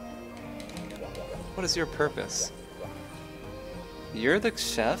 What is your purpose? You're the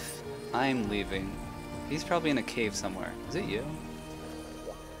chef? I'm leaving. He's probably in a cave somewhere. Is it you?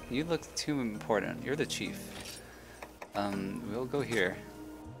 You look too important. You're the chief. We'll go here.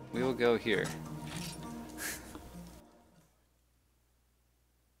 We will go here.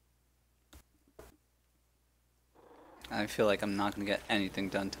 I feel like I'm not gonna get anything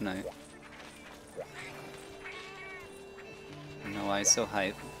done tonight. I don't know why he's so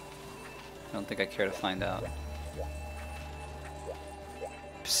hype. I don't think I care to find out.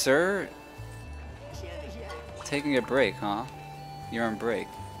 Sir? Taking a break, huh? You're on break.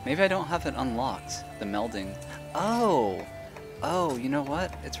 Maybe I don't have it unlocked. The melding. Oh! Oh, you know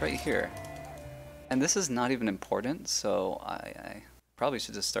what? It's right here. And this is not even important, so I probably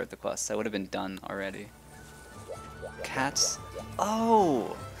should just start the quest. I would have been done already. Cats.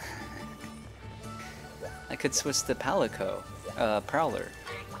 Oh! I could switch to Palico. Prowler.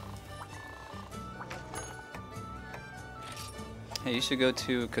 Hey, you should go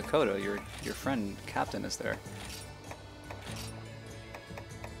to Kokoto. Your friend Captain is there.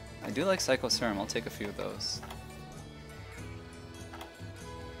 I do like Psycho Serum. I'll take a few of those.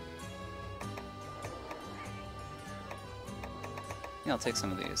 Yeah, I'll take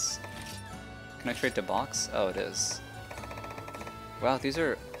some of these. Can I trade to box? Oh, it is. Wow, these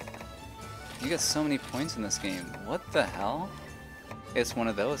are... You get so many points in this game. What the hell? It's one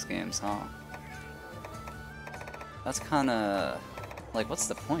of those games, huh? That's kinda... Like, what's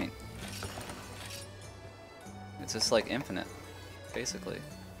the point? It's just like infinite, basically.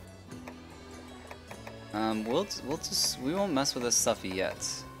 We won't mess with this stuff yet.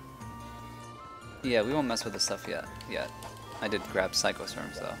 Yeah, we won't mess with this stuff yet. I did grab Psycho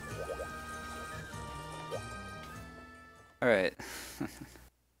Storms though. Alright.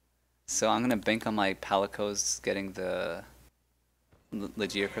 So I'm gonna bank on my Palicos getting the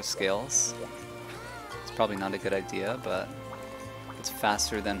Lagiacrus scales. It's probably not a good idea, but it's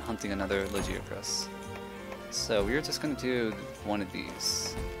faster than hunting another Lagiacrus. So we're just gonna do one of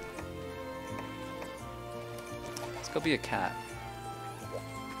these. Let's go be a cat.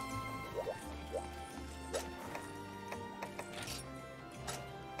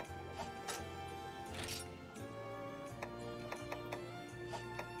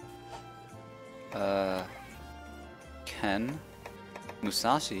 Ken?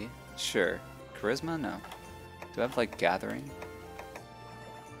 Musashi? Sure. Charisma? No. Do I have like Gathering?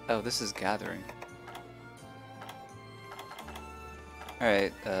 Oh, this is Gathering.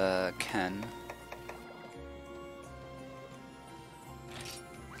 Alright, Ken.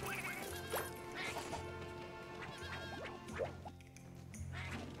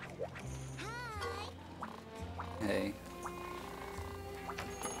 Hey.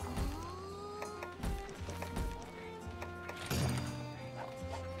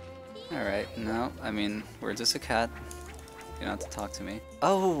 Alright, no, I mean, we're just a cat. You don't have to talk to me.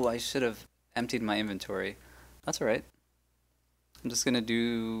 Oh, I should have emptied my inventory. That's alright. I'm just gonna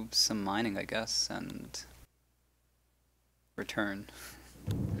do some mining, I guess, and return.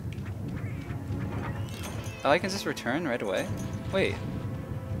 Oh, I can just return right away? Wait.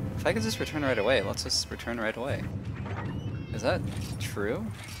 If I can just return right away, let's just return right away. Is that true?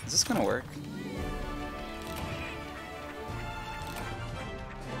 Is this gonna work?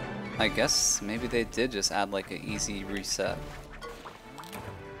 I guess maybe they did just add like an easy reset.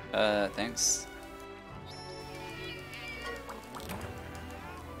 Thanks.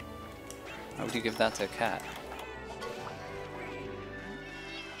 How would you give that to a cat?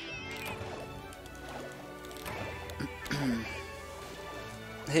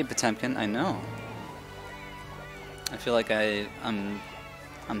 Hey Potemkin, I know. I feel like I'm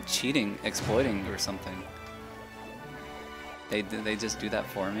cheating, exploiting or something. They just do that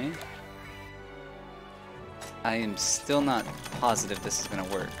for me. I am still not positive this is gonna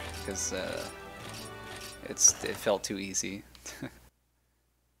work because it felt too easy.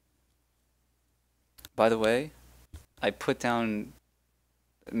 By the way, I put down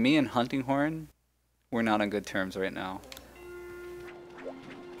me and Hunting Horn. We're not on good terms right now.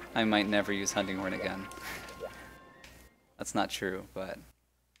 I might never use Hunting Horn again. That's not true, but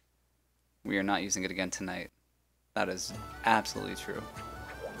we are not using it again tonight. That is absolutely true.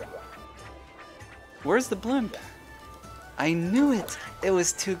 Where's the blimp? I knew it! It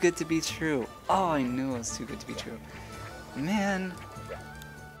was too good to be true. Oh, I knew it was too good to be true. Man.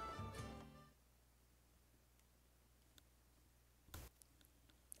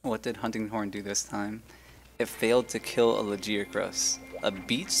 What did Hunting Horn do this time? It failed to kill a Lagiacrus. A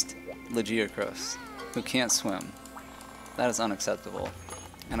beached Lagiacrus who can't swim. That is unacceptable.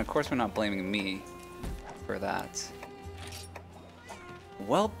 And of course we're not blaming me for that.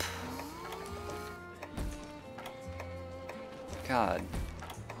 Welp. God.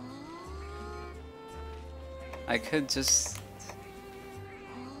 I could just...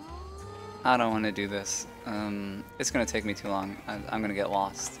 I don't want to do this. It's gonna take me too long. I'm gonna get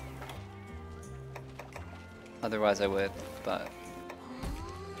lost. Otherwise I would, but...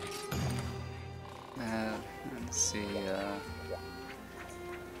 let's see,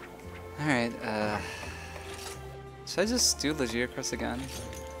 Alright, should I just do Lagiacrus again?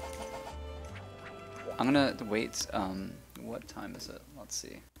 I'm gonna wait, what time is it? Let's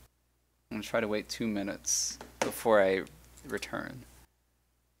see. I'm gonna try to wait 2 minutes before I return.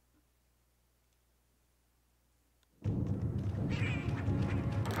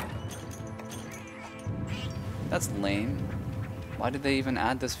 That's lame. Why did they even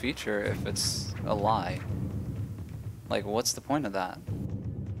add this feature if it's a lie? Like, what's the point of that?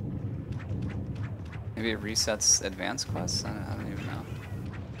 Maybe it resets advanced quests? I don't even know.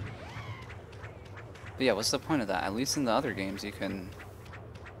 But yeah, what's the point of that? At least in the other games you can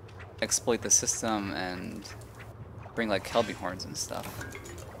exploit the system and bring like Kelby horns and stuff.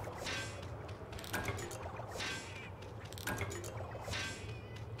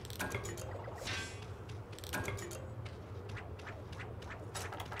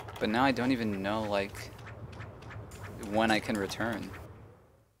 But now I don't even know, like, when I can return.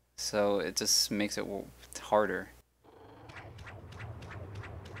 So it just makes it harder.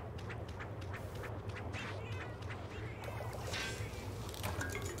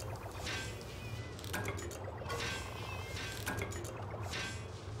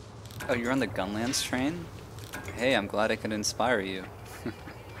 Oh, you're on the Gunlands train? Hey, I'm glad I could inspire you.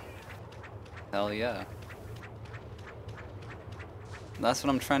 Hell yeah. That's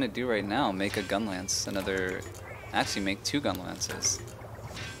what I'm trying to do right now, make a Gunlance, actually make 2 Gunlances.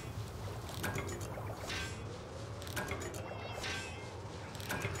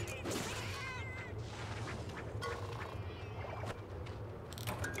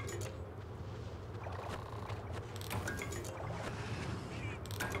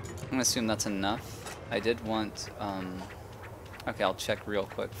 I'm gonna assume that's enough. I did want, okay, I'll check real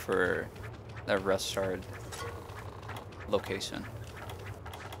quick for that rust shard location.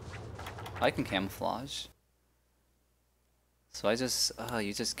 I can camouflage. So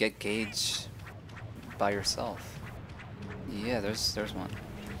you just get gauge by yourself. Yeah, there's one.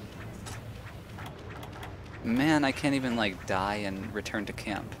 Man, I can't even like die and return to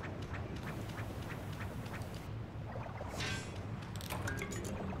camp.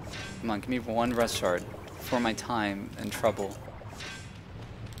 Come on, give me 1 rust shard for my time and trouble.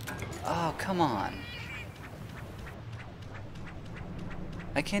 Oh, come on.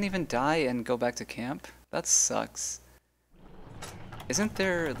 I can't even die and go back to camp? That sucks. Isn't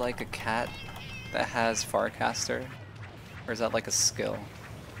there like a cat that has Farcaster? Or is that like a skill?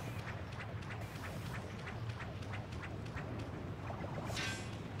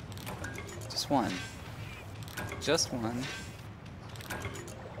 Just 1. Just 1.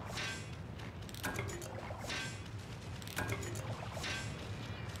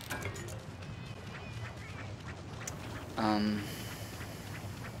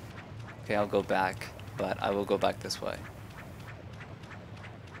 Okay, I'll go back, but I will go back this way.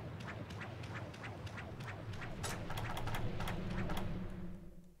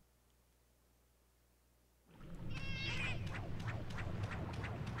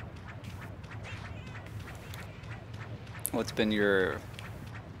 What's been your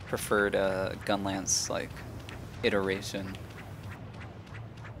preferred Gunlance like iteration?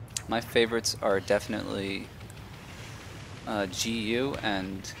 My favorites are definitely GU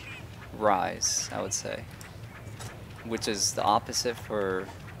and Rise, I would say, which is the opposite for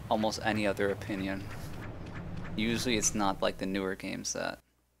almost any other opinion. Usually it's not like the newer games that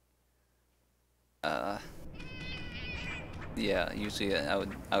yeah, usually I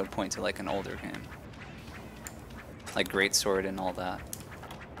would point to like an older game, like Greatsword and all that.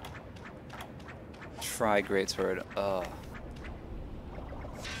 Try Greatsword. Oh,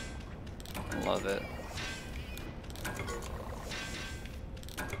 love it.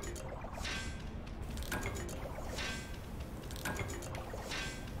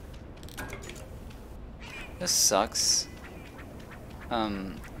 This sucks.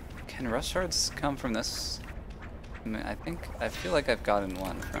 Can rust shards come from this? I mean, I feel like I've gotten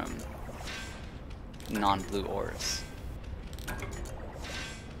one from non-blue ores.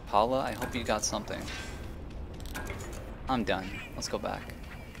 Paula, I hope you got something. I'm done. Let's go back.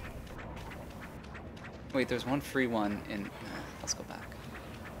 Wait, there's one free one in... let's go back.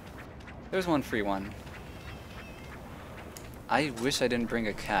 There's one free one. I wish I didn't bring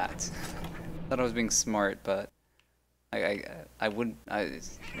a cat. Thought I was being smart, but I would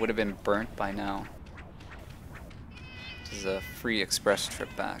have been burnt by now. This is a free express trip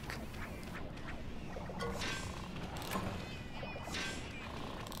back.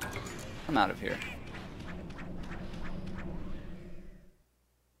 I'm out of here.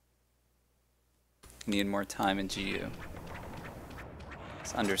 Need more time in GU.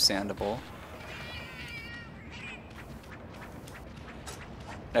 It's understandable.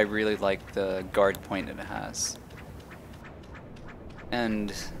 I really like the guard point it has.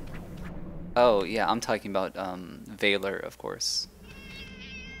 And oh yeah, I'm talking about Valor, of course.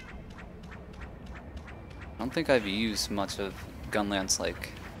 I don't think I've used much of Gunlance like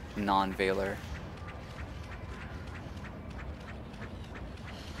non-Valor.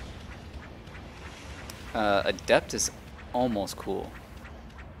 Adept is almost cool.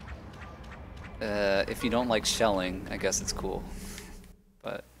 If you don't like shelling, I guess it's cool.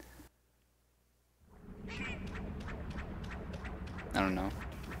 But I don't know.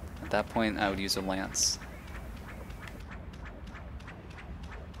 At that point, I would use a lance.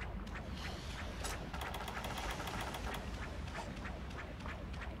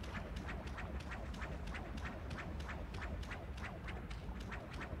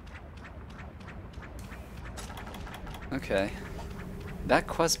 Okay. That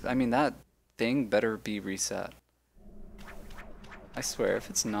quest, I mean, that thing better be reset. I swear, if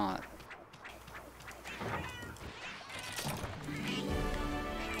it's not.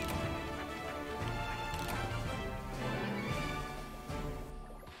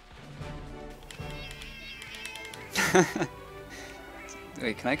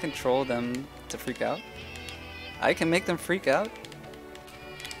 Wait, can I control them to freak out? I can make them freak out?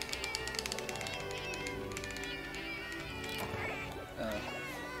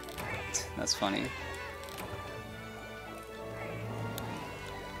 That's funny.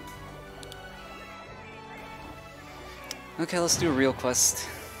 Okay, let's do a real quest,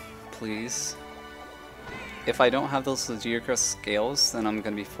 please. If I don't have those Lagiacrus scales, then I'm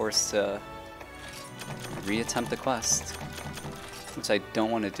gonna be forced to reattempt the quest, which I don't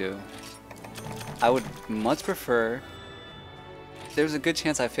want to do. I would much prefer... There's a good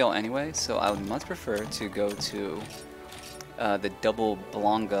chance I fail anyway, so I would much prefer to go to the double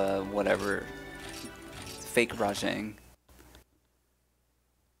Blonga whatever fake Rajang.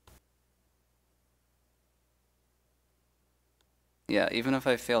 Yeah, even if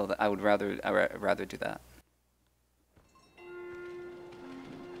I fail, I would rather do that.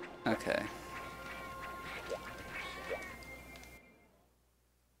 Okay.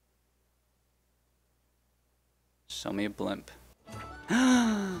 Show me a blimp.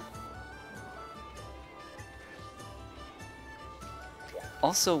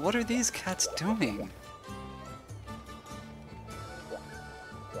 Also, what are these cats doing?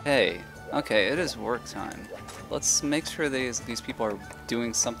 Hey, okay, it is work time. Let's make sure these people are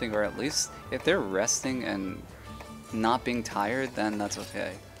doing something, or at least if they're resting and not being tired, then that's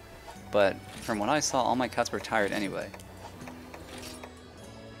okay. But from what I saw, all my cats were tired anyway.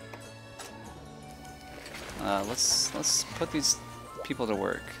 Let's put these people to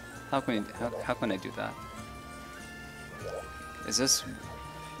work. How can I do that? Is this...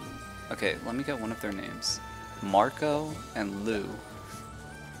 Okay, let me get one of their names. Marco and Lou.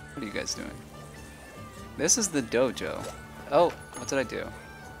 What are you guys doing? This is the dojo. Oh, what did I do?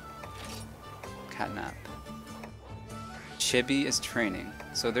 Catnap. Chibi is training.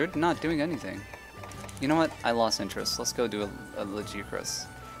 So they're not doing anything. You know what? I lost interest. Let's go do a Lagiacrus.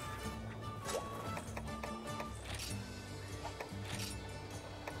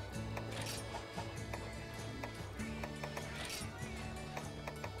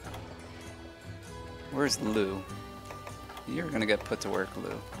 Where's Lou? You're gonna get put to work,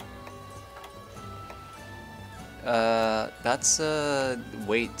 Lou. That's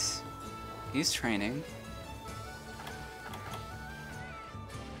wait. He's training.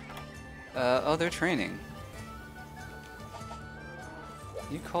 Oh, they're training.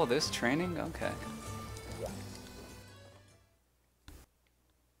 You call this training? Okay.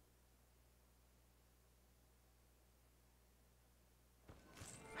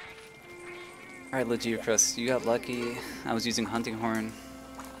 Alright, Lagiacrus, you got lucky. I was using Hunting Horn.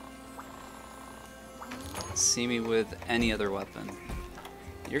 See me with any other weapon.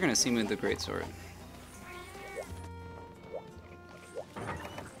 You're gonna see me with the Greatsword.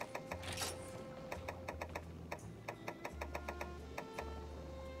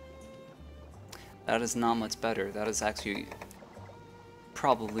 That is not much better. That is actually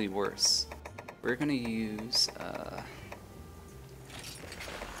probably worse. We're gonna use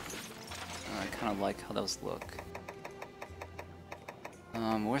I kind of like how those look.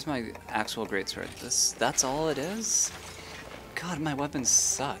 Where's my actual greatsword? That's all it is? God, my weapons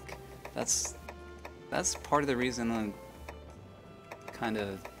suck. That's part of the reason I'm kind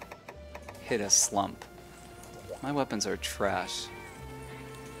of hit a slump. My weapons are trash.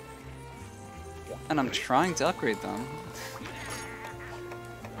 And I'm trying to upgrade them.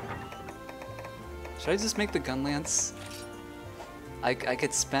 Should I just make the gun lance? I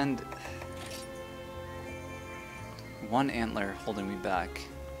could spend one antler holding me back.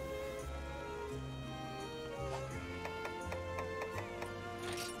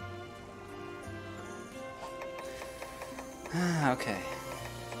 Okay.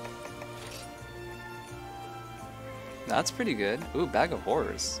 That's pretty good. Ooh, bag of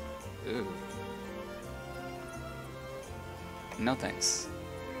horrors. Ooh. No thanks.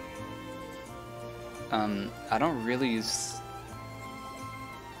 I don't really use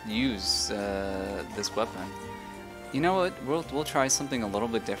this weapon. You know what? We'll try something a little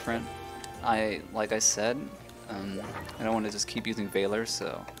bit different. Like I said, I don't want to just keep using Valor,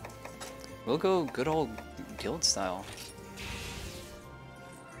 so we'll go good old guild style.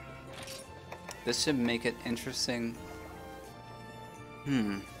 This should make it interesting.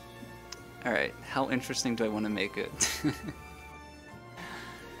 Alright, how interesting do I want to make it?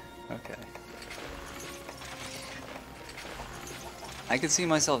 Okay. I could see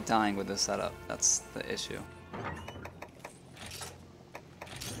myself dying with this setup. That's the issue.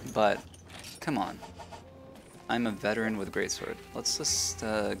 But, come on. I'm a veteran with Greatsword. Let's just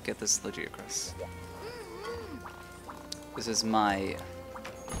get this Lagiacrus. This is my...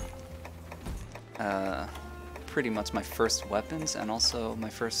 pretty much my first weapons, and also my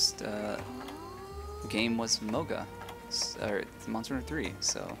first game was Moga, or Monster Hunter 3,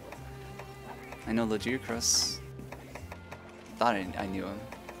 so I know Lagiacrus. Thought I knew him.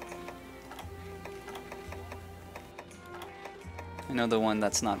 I know the one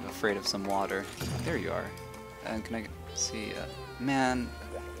that's not afraid of some water. There you are. And can I see? Man,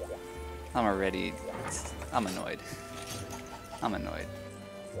 I'm annoyed. I'm annoyed.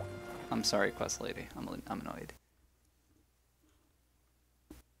 I'm sorry, quest lady. I'm annoyed.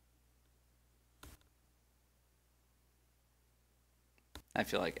 I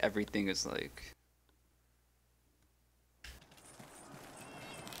feel like everything is like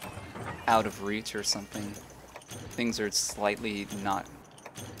out of reach or something. Things are slightly not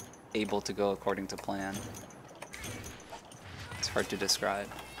able to go according to plan. It's hard to describe.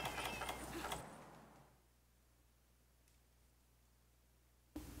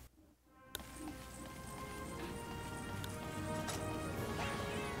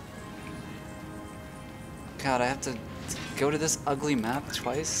 God, I have to go to this ugly map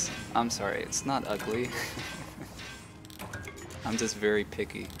twice? I'm sorry, it's not ugly. I'm just very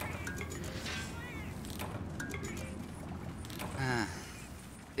picky.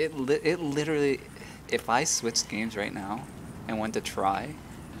 It literally, if I switched games right now and went to try,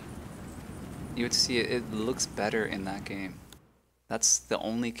 you would see it looks better in that game. That's the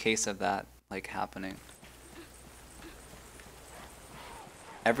only case of that like happening.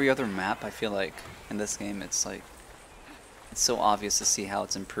 Every other map, I feel like in this game, it's like it's so obvious to see how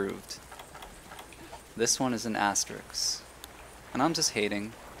it's improved. This one is an asterisk, and I'm just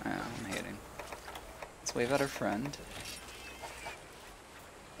hating. I'm hating. Let's wave at our friend.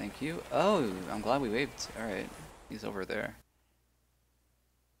 Thank you. Oh, I'm glad we waved. Alright, he's over there.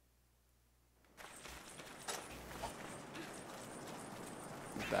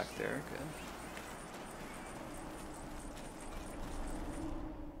 He's back there, good.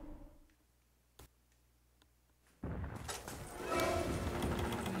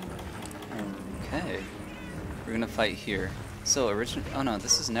 Okay. We're gonna fight here. So, oh no,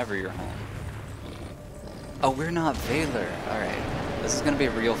 this is never your home. Oh, we're not Valor. Alright. This is gonna be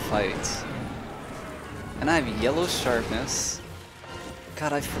a real fight. And I have yellow sharpness.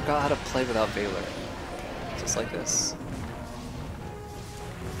 God, I forgot how to play without Valor. Just like this.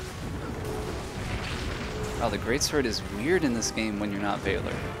 Wow, the Greatsword is weird in this game when you're not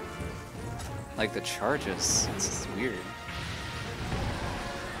Valor. Like the charges, it's just weird.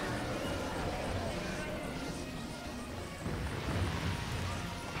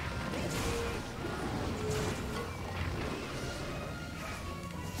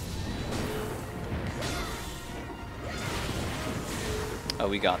 Oh,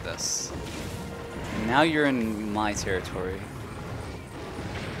 we got this. Now you're in my territory.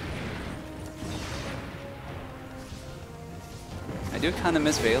 I do kind of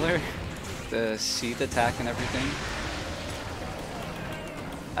miss Valor, the sheath attack and everything.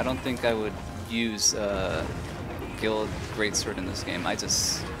 I don't think I would use Guild Greatsword in this game. I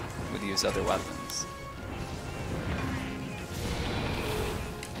just would use other weapons.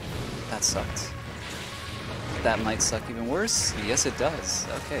 That sucked. That might suck even worse. Yes, it does.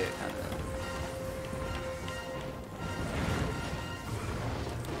 Okay, kind of.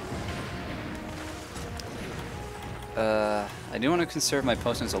 I do want to conserve my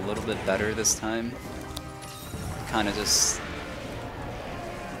potions a little bit better this time. Kind of just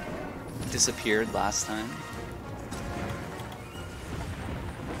disappeared last time.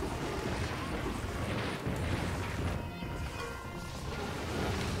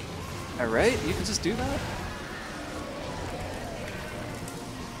 Alright, you can just do that?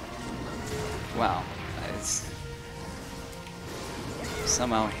 Wow, I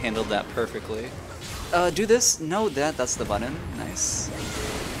somehow handled that perfectly. Do this? No, that's the button. Nice.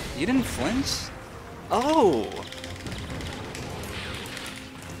 You didn't flinch? Oh!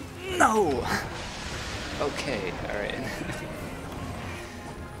 No! Okay, alright.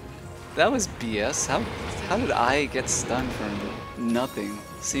 That was BS. How did I get stunned from nothing?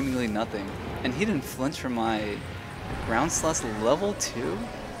 Seemingly nothing. And he didn't flinch from my ground slash level 2?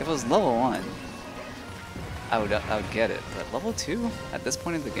 If it was level 1, I would get it. But level 2 at this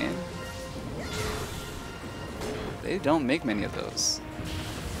point in the game? They don't make many of those.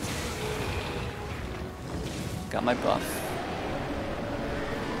 Got my buff.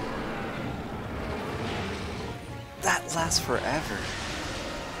 That lasts forever.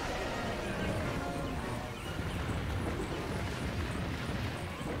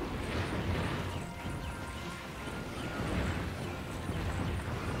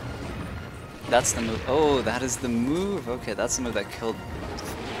 That's the move. Oh, that is the move. Okay, that's the move that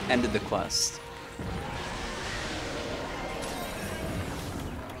ended the quest.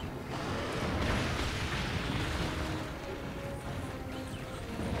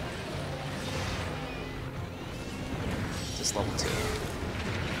 Just level 2.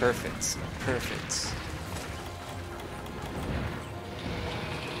 Perfect. Perfect.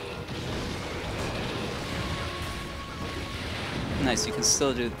 Nice, you can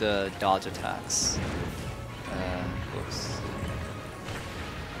still do the dodge attacks. Oops.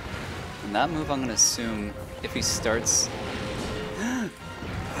 And that move, I'm gonna assume if he starts.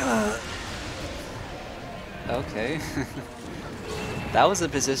 Okay. That was a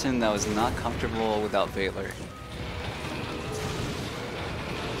position that was not comfortable without Valor.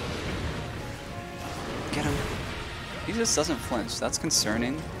 Get him. He just doesn't flinch. That's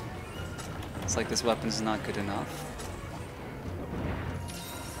concerning. It's like this weapon's not good enough.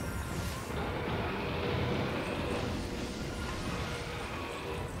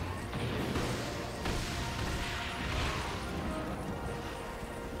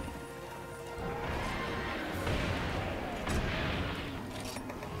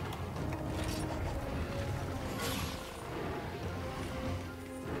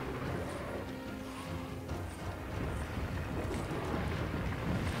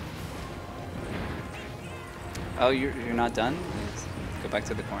 Oh, you're not done? Let's go back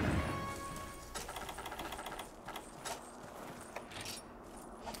to the corner.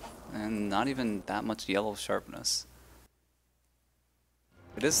 And not even that much yellow sharpness.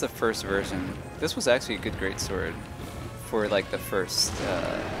 It is the first version. This was actually a good greatsword for like the first.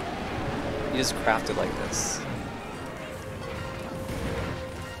 You just craft it like this.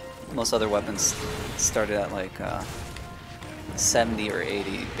 Most other weapons started at like 70 or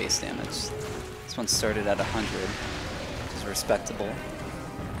 80 base damage. This one started at 100, which is respectable.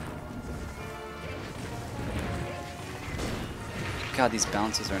 God, these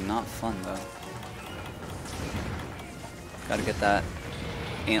bounces are not fun though. Gotta get that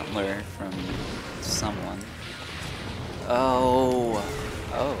antler from someone. Oh.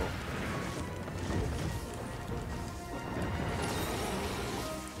 Oh.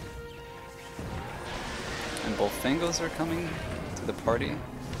 And both Fangos are coming to the party.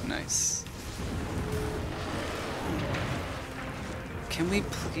 Nice. Can we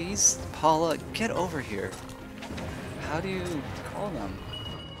please, Paula, get over here? How do you call them?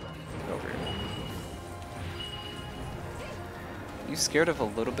 Get over here. You scared of a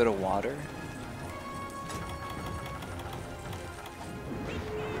little bit of water?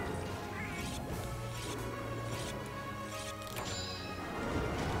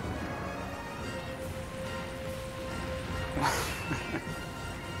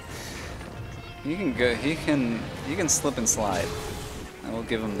 He can go. He can slip and slide. I will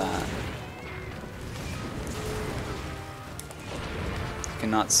give him that. He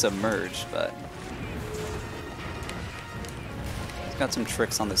cannot submerge, but he's got some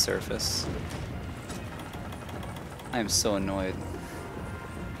tricks on the surface. I am so annoyed.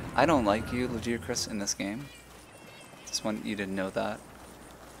 I don't like you, Lagiacrus, in this game. Just want you to know that.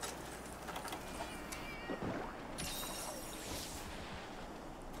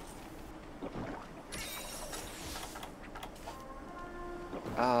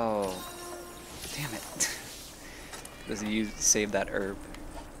 Oh, damn it. Does he save that herb?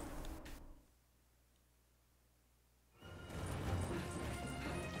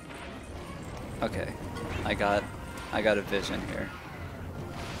 Okay, I got a vision here.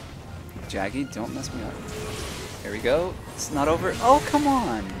 Jaggy, don't mess me up. Here we go. It's not over. Oh, come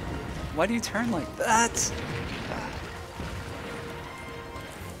on. Why do you turn like that?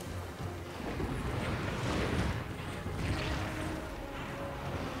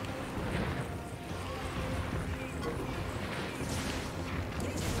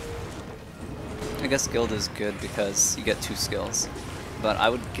 I guess Guild is good because you get 2 skills, but I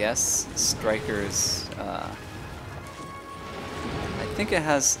would guess Striker's, I think it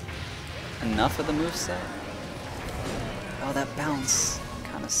has enough of the moveset. Oh, that bounce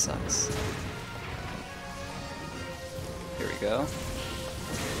kind of sucks. Here we go.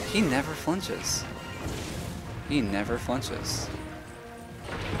 He never flinches. He never flinches.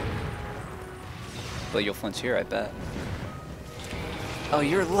 But you'll flinch here, I bet. Oh,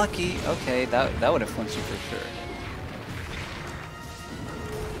 you're lucky. Okay, that would have flinched you for sure.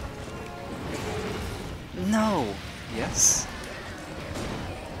 No. Yes.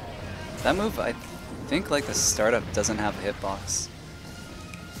 That move, I think, like the startup doesn't have a hitbox.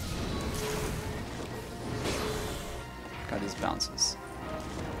 Got these bounces.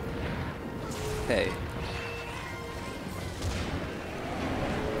 Hey.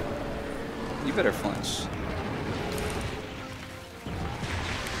 You better flinch.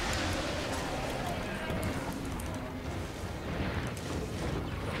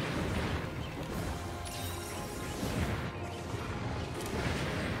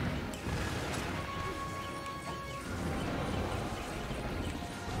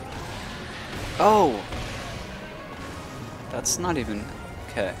 Oh! That's not even...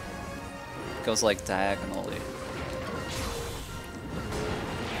 okay. Goes like diagonally.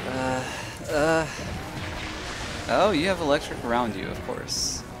 Oh, you have electric around you, of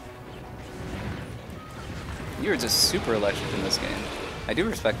course. You're just super electric in this game. I do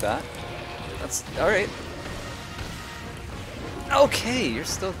respect that. That's... alright. Okay, you're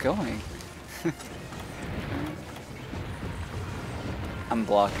still going. I'm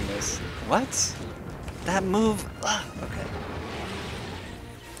blocking this. What? That move... ah, okay.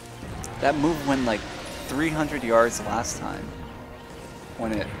 That move went like 300 yards last time.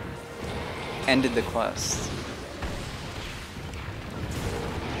 When it ended the quest.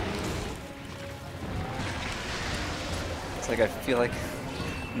 It's like I feel like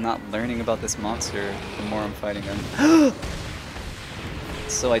I'm not learning about this monster the more I'm fighting him.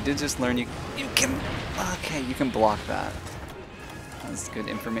 So I did just learn you can... okay, you can block that. That's good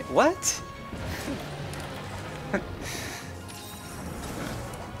information. What?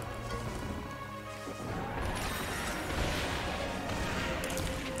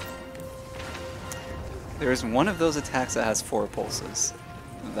 There's one of those attacks that has 4 pulses.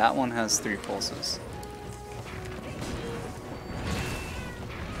 That one has 3 pulses.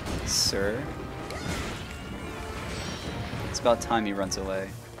 Sir? It's about time he runs away.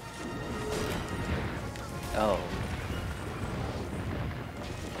 Oh.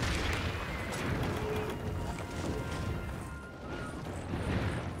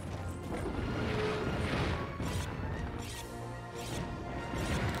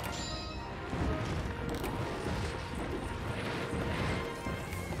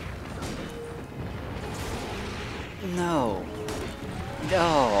 No.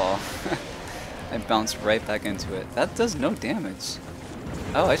 No. I bounced right back into it. That does no damage.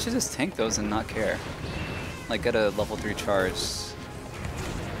 Oh, I should just tank those and not care. Like get a level 3 charge.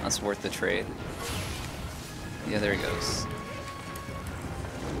 That's worth the trade. Yeah, there he goes.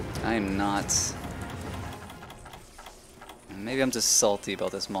 I am not... maybe I'm just salty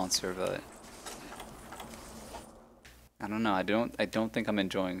about this monster, but... I don't know, I don't think I'm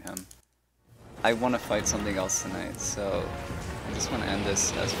enjoying him. I want to fight something else tonight, so I just want to end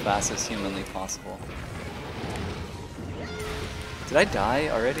this as fast as humanly possible. Did I die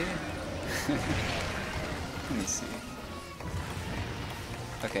already? Let me see.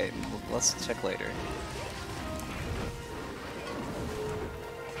 Okay, let's check later.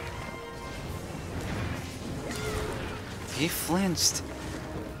 He flinched!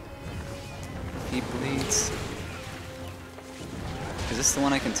 He bleeds. Is this the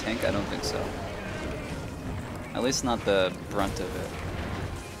one I can tank? I don't think so. At least not the brunt of it.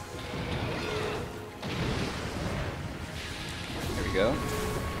 There we go.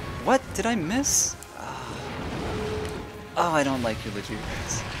 What? Did I miss? Oh, I don't like your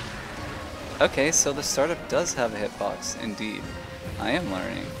Lagiacrus. Okay, so the startup does have a hitbox, indeed. I am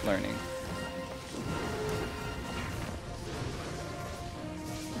learning.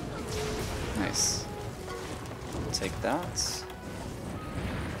 Nice. Take that.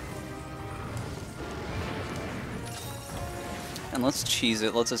 And let's cheese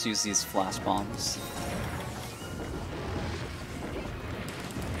it. Let's just use these flash bombs.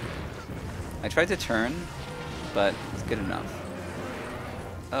 I tried to turn, but it's good enough.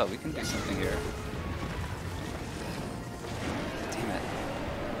 Oh, we can do something here. Damn it.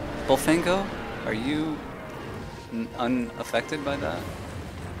 Bullfango? Are you unaffected by that?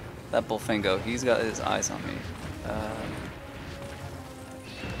 That Bullfango, he's got his eyes on me.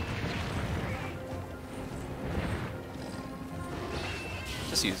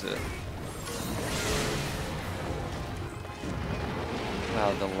 Just use it.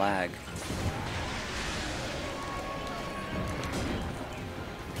 Wow, the lag.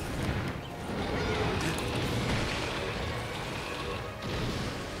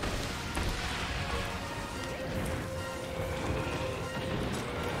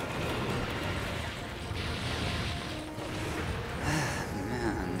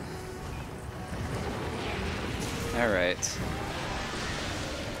 Man. Alright.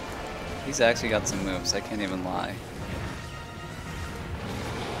 He's actually got some moves, I can't even lie.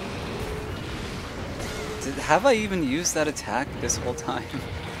 Have I even used that attack this whole time?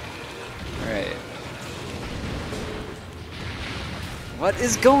 Alright. What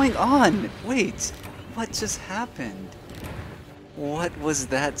is going on? Wait, what just happened? What was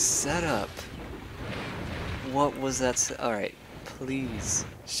that setup? What was that? Alright, please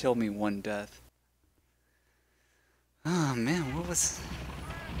show me one death. Oh man, what was...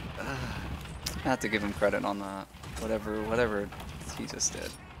 I have to give him credit on that. Whatever he just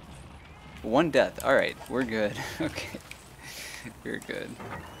did. One death. Alright, we're good. Okay. We're good.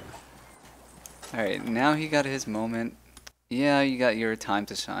 Alright, now he got his moment. Yeah, you got your time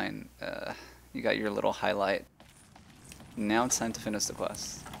to shine. You got your little highlight. Now it's time to finish the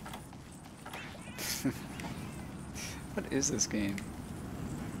quest. What is this game?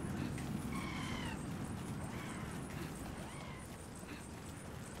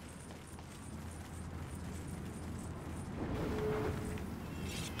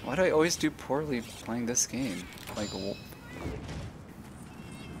 Why do I always do poorly playing this game? Like,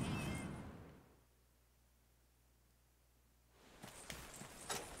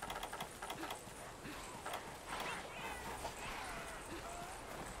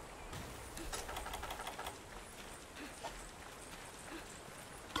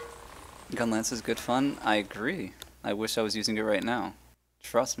 Gunlance is good fun. I agree. I wish I was using it right now.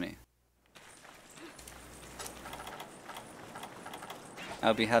 Trust me.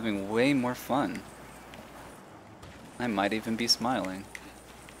 I'll be having way more fun. I might even be smiling.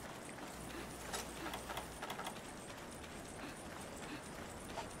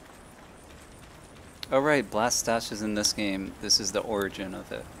 Alright, Blast Stash is in this game. This is the origin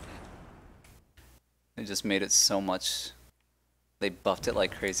of it. They just made it so much... They buffed it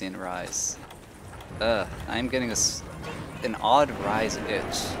like crazy in Rise. I'm getting an odd Rise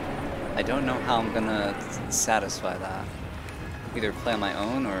itch. I don't know how I'm gonna satisfy that. Either play on my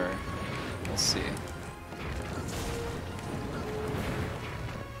own or we'll see.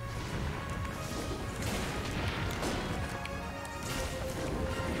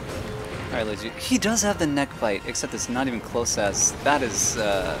 Alright, Lagiacrus. He does have the neck bite, except it's not even close as. That is,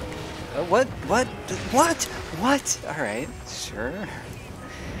 what? Alright, sure.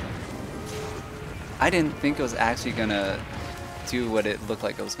 I didn't think it was actually gonna do what it looked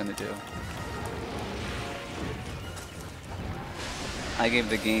like it was gonna do. I gave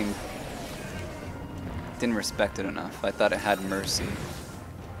the game... didn't respect it enough. I thought it had mercy.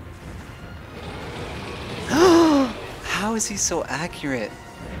 How is he so accurate?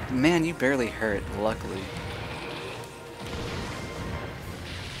 Man, you barely hurt, luckily.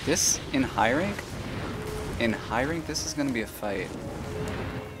 This, in high rank? In high rank, this is gonna be a fight.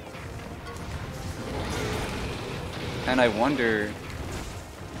 And I wonder...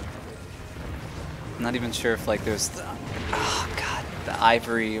 I'm not even sure if, like, there's the... Oh, God. The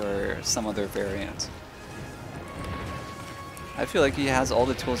Ivory or some other variant. I feel like he has all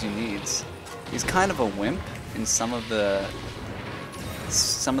the tools he needs. He's kind of a wimp in some of the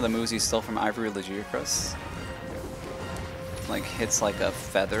moves he stole from Ivory Lagiacrus. Like, hits like a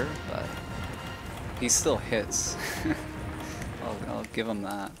feather, but he still hits. I'll give him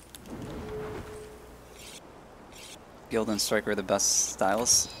that. Guild and Striker are the best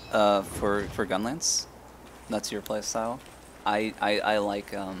styles for Gunlance. That's your play style. I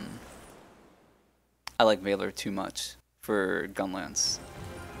like Valor too much for Gunlance.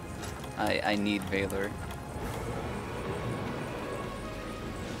 I need Valor.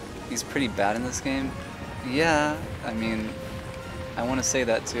 He's pretty bad in this game. Yeah, I mean, I want to say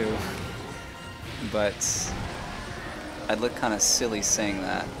that too, but I'd look kind of silly saying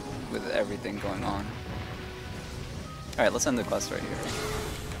that with everything going on. Alright, let's end the quest right here.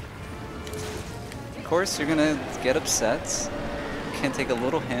 Of course, you're gonna get upset. You can take a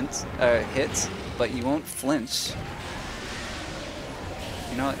little hit, but you won't flinch.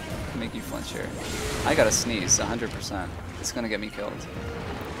 You know what? I'll make you flinch here. I gotta sneeze, 100%. It's gonna get me killed.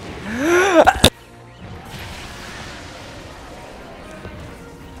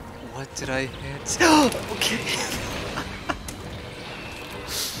 What did I hit? Okay.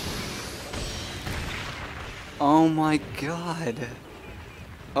 Oh my god.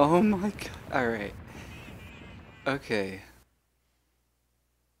 Oh my god. Alright. Okay.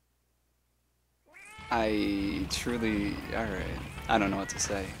 I truly... Alright. I don't know what to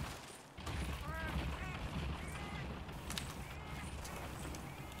say.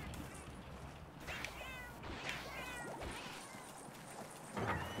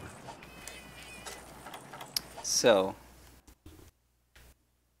 So...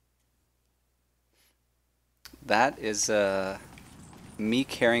 that is me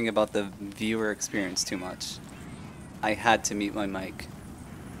caring about the viewer experience too much. I had to mute my mic.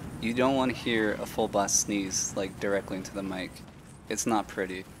 You don't want to hear a full blast sneeze like directly into the mic. It's not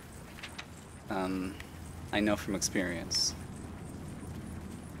pretty. I know from experience.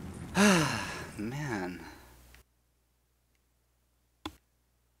 Man.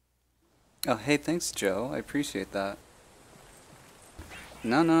 Oh, hey, thanks, Joe. I appreciate that.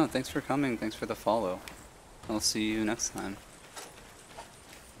 No, thanks for coming. Thanks for the follow. I'll see you next time.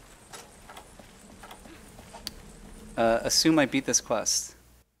 Assume I beat this quest.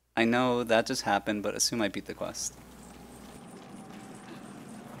 I know that just happened, but assume I beat the quest.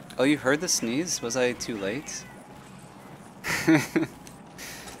 Oh, you heard the sneeze? Was I too late?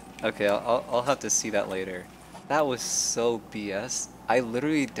 Okay, I'll have to see that later. That was so BS. I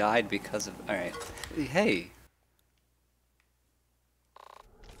literally died because of... Alright. Hey!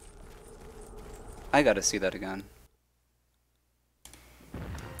 I gotta see that again.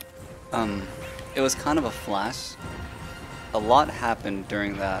 It was kind of a flash. A lot happened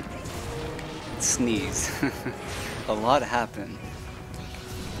during that sneeze. A lot happened.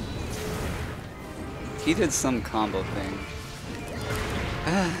 He did some combo thing.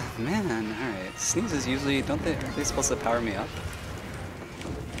 Man, alright. Sneezes usually, aren't they supposed to power me up?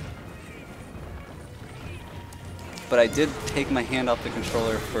 But I did take my hand off the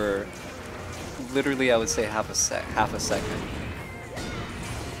controller for literally, I would say half a second.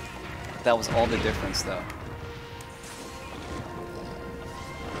 That was all the difference, though.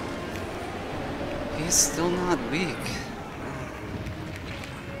 He's still not weak.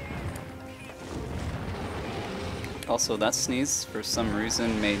 Also, that sneeze, for some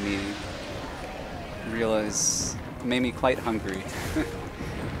reason, made me quite hungry.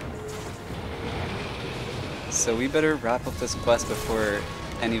 So we better wrap up this quest before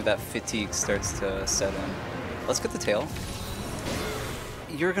any of that fatigue starts to set in. Let's get the tail.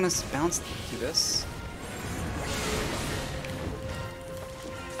 You're gonna bounce through this.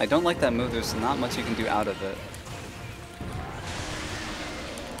 I don't like that move, there's not much you can do out of it.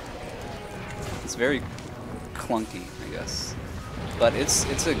 It's very clunky, I guess. But it's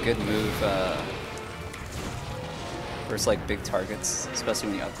a good move versus like big targets, especially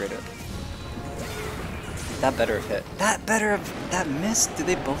when you upgrade it. That better have hit. That missed? Did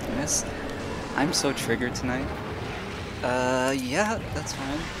they both miss? I'm so triggered tonight. Yeah, that's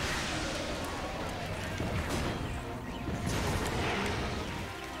fine.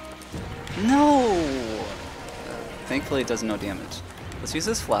 No! Thankfully it does no damage. Let's use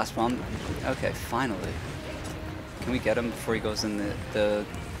this flash bomb. Okay, finally. Can we get him before he goes in the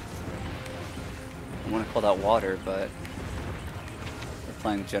I want to call that water, but we're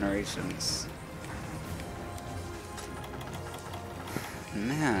playing Generations.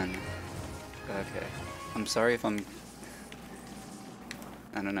 Man. Okay. I'm sorry if I'm,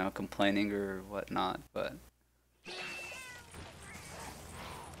 I don't know, complaining or whatnot, but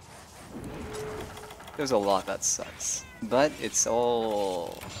there's a lot that sucks. But it's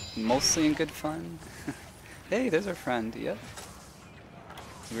all mostly in good fun. Hey, there's our friend, yep.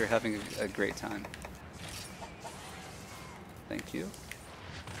 We were having a great time. Thank you.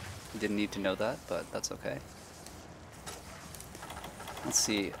 Didn't need to know that, but that's okay. Let's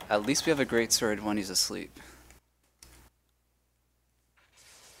see, at least we have a greatsword when he's asleep.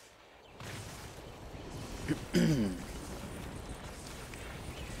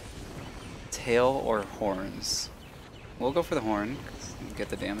 Tail or horns? We'll go for the horn, 'cause we can get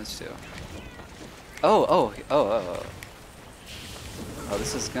the damage too. Oh,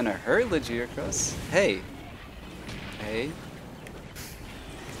 this is gonna hurt, Lagiacrus. Hey. Hey.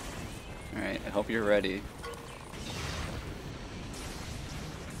 Alright, I hope you're ready.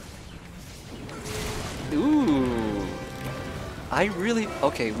 Ooh.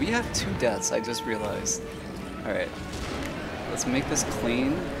 Okay, we have 2 deaths, I just realized. Alright. Let's make this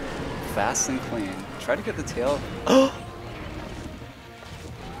clean. Fast and clean. Try to get the tail. Oh!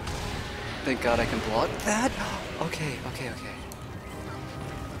 Thank God I can block that. Okay.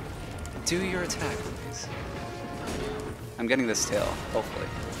 Do your attack, please. I'm getting this tail, hopefully.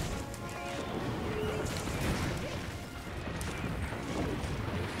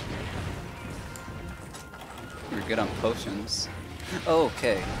 We're good on potions. Oh,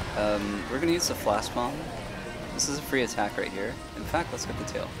 okay. We're gonna use the flash bomb. This is a free attack right here. In fact, let's get the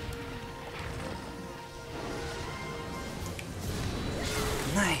tail.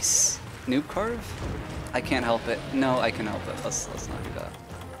 Nice! Noob carve? I can't help it. No, I can help it. Let's not do that.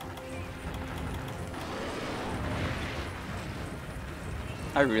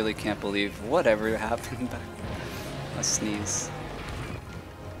 I really can't believe whatever happened back. A sneeze.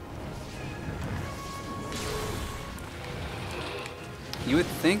 You would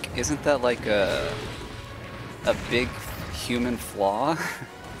think, isn't that like a big human flaw?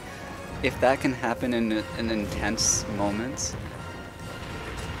 If that can happen in an intense moment,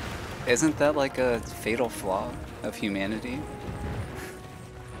 isn't that like a fatal flaw of humanity?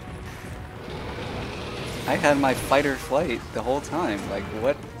 I had my fight or flight the whole time. Like,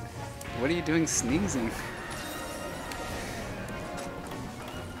 what What are you doing sneezing?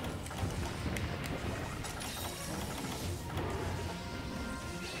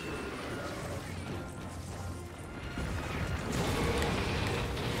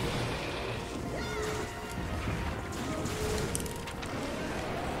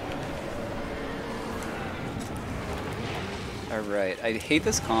 Alright, I hate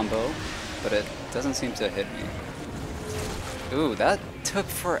this combo, but it doesn't seem to hit me. Ooh, that took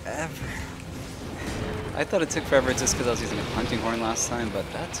forever. I thought it took forever just because I was using a hunting horn last time, but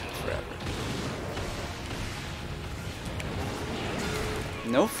that took forever.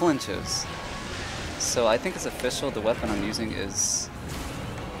 No flinches. So I think it's official, the weapon I'm using is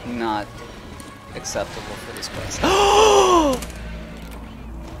not acceptable for this quest. Oh,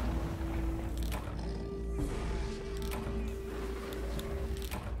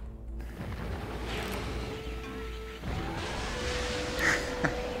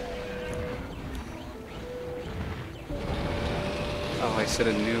 I should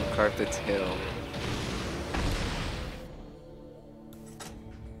have knew Carpet's Hill.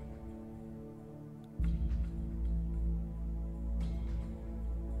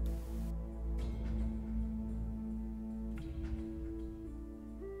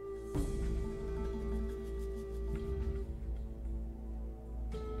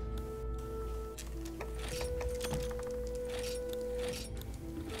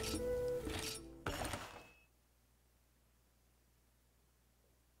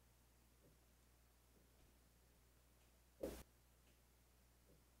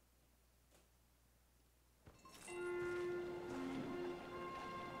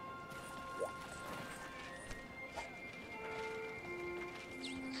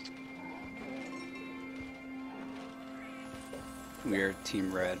 We're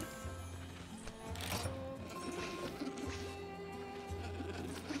Team Red.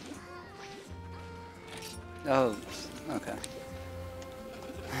 Oh, okay.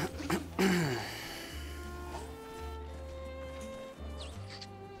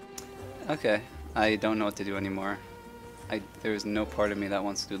 Okay, I don't know what to do anymore. There's no part of me that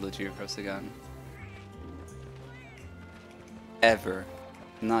wants to do Lagiacrus again. Ever.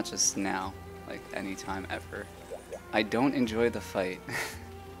 Not just now, like anytime ever. I don't enjoy the fight.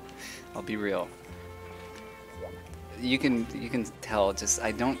 I'll be real. You can tell, just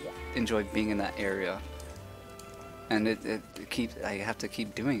I don't enjoy being in that area. And I have to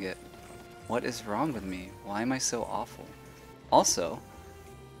keep doing it. What is wrong with me? Why am I so awful? Also,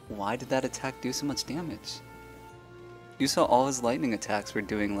 why did that attack do so much damage? You saw all his lightning attacks were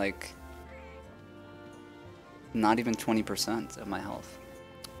doing like not even 20% of my health.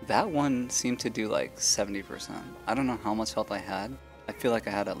 That one seemed to do like 70%. I don't know how much health I had. I feel like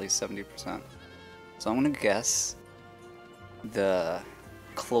I had at least 70%. So I'm gonna guess the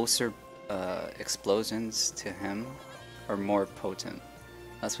closer explosions to him are more potent.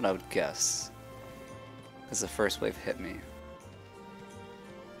 That's what I would guess. Because the first wave hit me.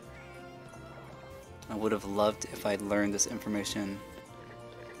 I would have loved if I'd learned this information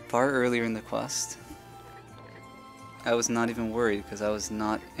far earlier in the quest. I was not even worried because I was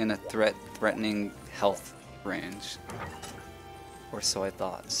not in a threatening health range. Or so I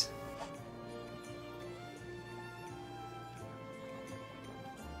thought.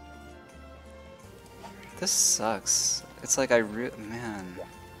 This sucks. It's like man.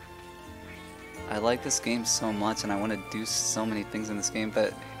 I like this game so much and I want to do so many things in this game,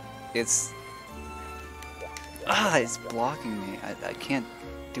 but it's blocking me. I can't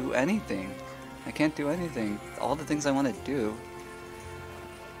do anything. I can't do anything. All the things I want to do.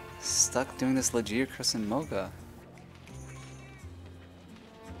 Stuck doing this Lagiacrus and Moga.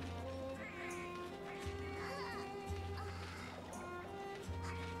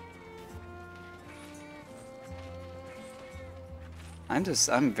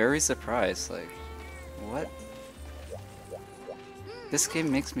 I'm very surprised, like, what? This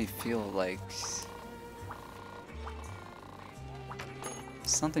game makes me feel like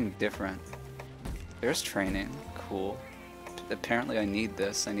something different. There's training, cool. Apparently I need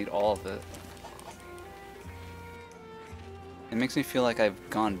this, I need all of it. It makes me feel like I've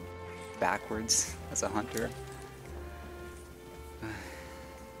gone backwards as a hunter.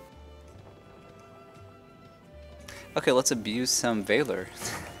 Okay, let's abuse some Valor.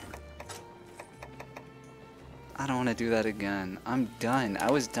 I don't want to do that again. I'm done.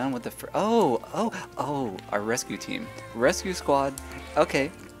 I was done with the oh, our rescue team. Rescue squad.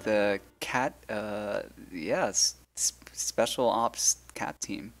 Okay, the cat, yes, special ops cat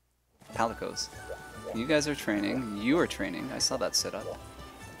team. Palicos. You guys are training. You are training. I saw that set up.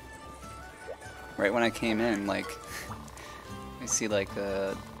 Right when I came in, like, I see like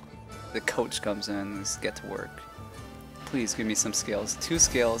the coach comes in, let's get to work. Please give me some scales. 2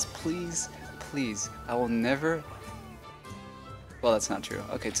 scales, please, please. I will never... Well, that's not true.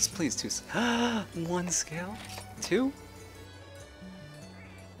 Okay, just please 2. 1 scale? 2?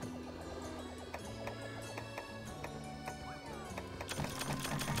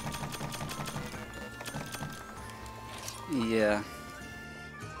 Yeah.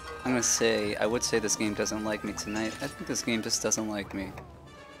 I'm gonna say, I would say this game doesn't like me tonight. I think this game just doesn't like me.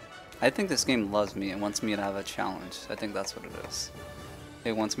 I think this game loves me and wants me to have a challenge. I think that's what it is.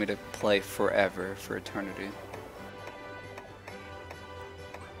 It wants me to play forever, for eternity.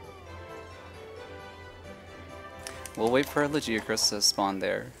 We'll wait for Lagiacrus to spawn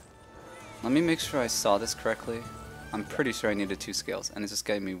there. Let me make sure I saw this correctly. I'm pretty sure I needed 2 scales, and it just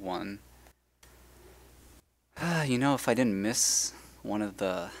gave me 1. You know, if I didn't miss one of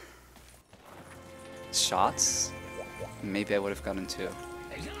the shots, maybe I would have gotten 2.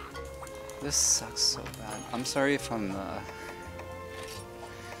 This sucks so bad. I'm sorry if I'm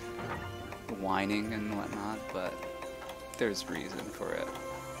whining and whatnot, but there's reason for it.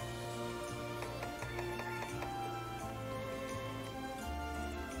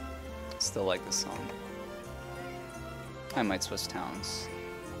 Still like this song. I might switch towns.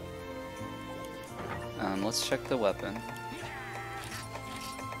 Let's check the weapon.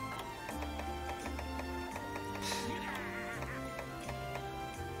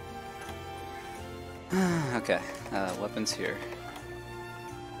 Okay, weapons here.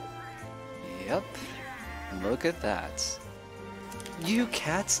 Yep, look at that. You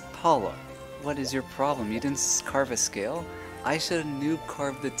cats, Paula, what is your problem? You didn't carve a scale? I should have noob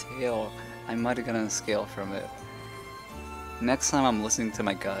carved the tail. I might have gotten a scale from it. Next time I'm listening to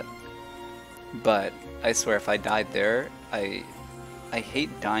my gut. But I swear if I died there, I hate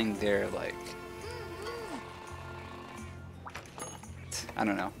dying there, like, I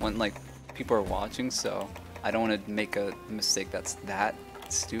don't know, when like people are watching, so I don't want to make a mistake that's that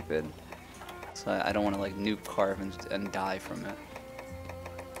stupid. So I don't want to like noob carve and die from it.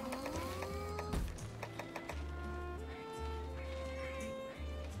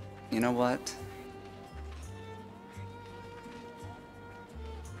 You know what?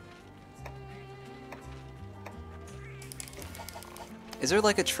 Is there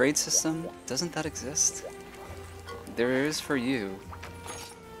like a trade system? Doesn't that exist? There is for you.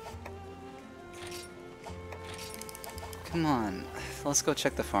 Come on, let's go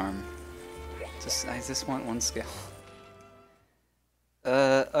check the farm. I just want 1 scale.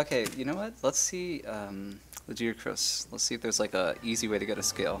 Okay, you know what? Let's see, Lagiacrus. Let's see if there's like a easy way to get a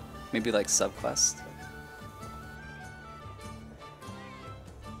scale. Maybe like subquest.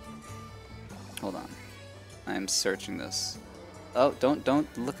 Hold on. I am searching this. Oh,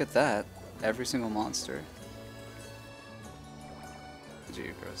 don't look at that. Every single monster.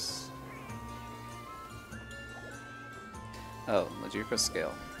 Lagiacrus. Oh, Lagiacrus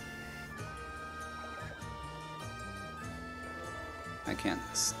scale. I can't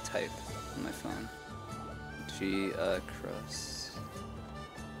type on my phone. Lagiacrus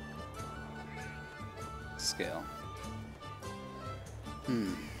scale.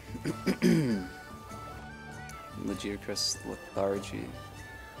 Lagiacrus lethargy.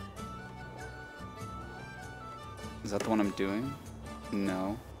 Is that the one I'm doing?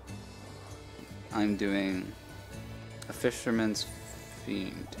 No. I'm doing a fisherman's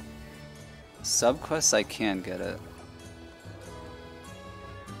fiend. Subquest, I can get it.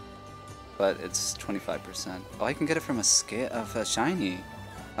 But it's 25%. Oh, I can get it from a scale of a shiny.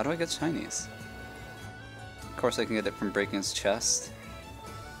 How do I get shinies? Of course I can get it from breaking his chest.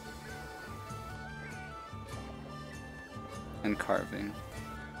 And carving.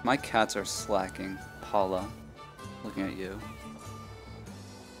 My cats are slacking. Paula, looking at you.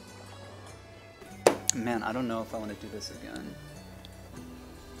 Man, I don't know if I want to do this again.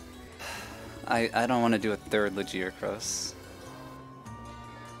 I don't want to do a 3rd Lagiacrus.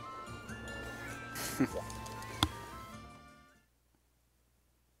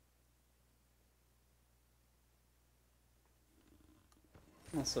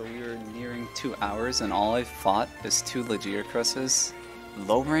 Also, we are nearing 2 hours and all I've fought is 2 Lagiacruses.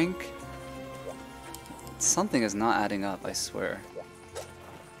 Low rank? Something is not adding up, I swear.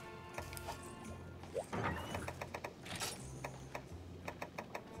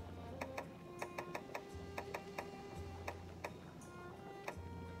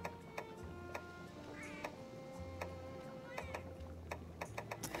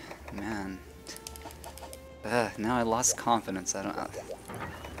 Man. Now I lost confidence. I don't...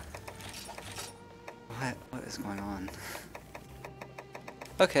 What is going on?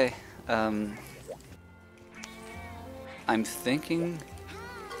 Okay, I'm thinking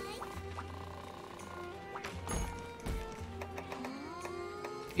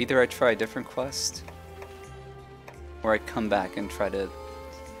Either I try a different quest, or I come back and try to...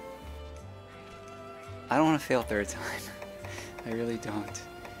 I don't want to fail a third time. I really don't.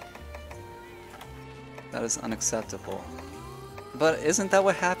 That is unacceptable. But isn't that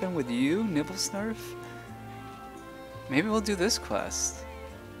what happened with you, Nibblesnarf? Maybe we'll do this quest.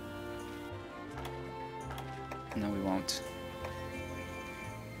 No, we won't.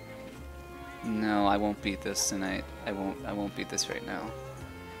 No, I won't beat this tonight. I won't beat this right now.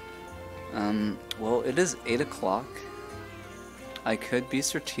 Well, it is 8 o'clock. I could be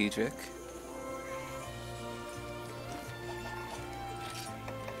strategic.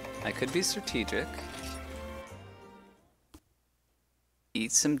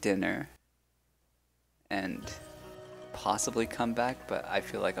 Eat some dinner. And possibly come back, but I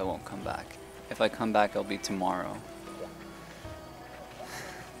feel like I won't come back. If I come back, it'll be tomorrow.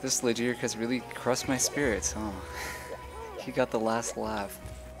 This Lagiacrus really crushed my spirits, huh? He got the last laugh.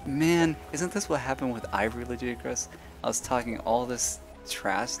 Man, isn't this what happened with Ivory Lagiacrus? I was talking all this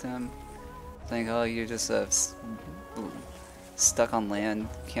trash to him. Saying, oh, you're just stuck on land,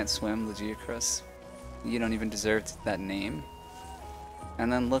 can't swim, Lagiacrus. You don't even deserve that name.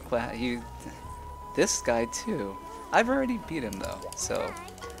 And then look what you... This guy too. I've already beat him though, so...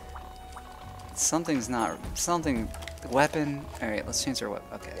 Something's not... Something... Weapon... Alright, let's change our weapon.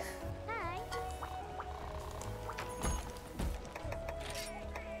 Okay.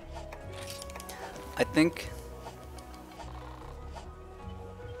 I think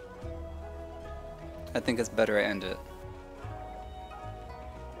it's better I end it.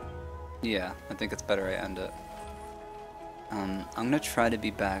 Yeah, I think it's better I end it. I'm gonna try to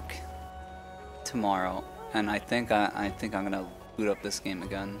be back tomorrow, and I think I'm gonna boot up this game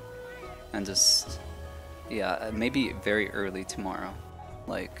again, and just maybe very early tomorrow,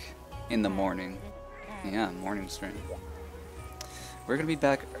 like in the morning. Yeah, morning stream. We're gonna be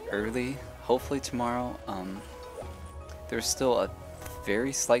back early, hopefully tomorrow. There's still a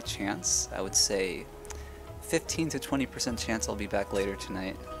very slight chance, I would say 15 to 20% chance I'll be back later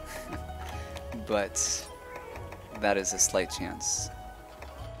tonight. But that is a slight chance.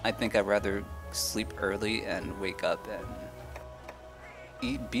 I think I'd rather sleep early and wake up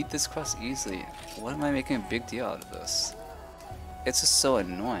and beat this quest easily. What am I making a big deal out of this? It's just so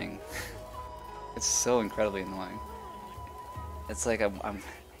annoying. It's so incredibly annoying. It's like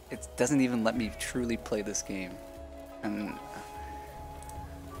it doesn't even let me truly play this game. And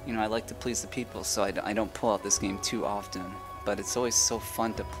you know, I like to please the people, so I don't pull out this game too often. But it's always so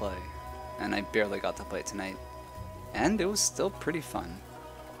fun to play. And I barely got to play it tonight. And it was still pretty fun.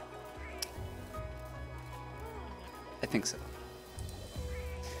 I think so.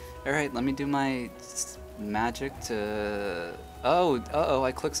 Alright, let me do my magic to... Oh, uh-oh,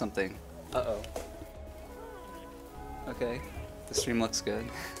 I clicked something. Uh-oh. Okay, the stream looks good.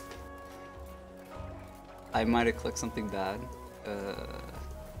 I might have clicked something bad. I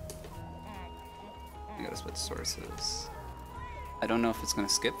gotta switch sources. I don't know if it's gonna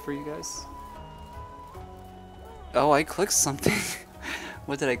skip for you guys. Oh, I clicked something.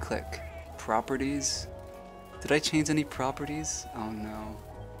 What did I click? Properties? Did I change any properties? Oh no.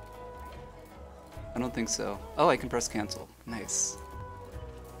 I don't think so. Oh, I can press cancel. Nice.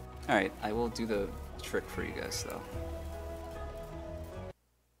 Alright, I will do the trick for you guys though.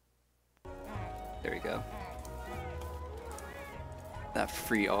 There we go. That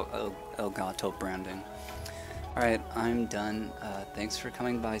free Elgato branding. Alright, I'm done. Thanks for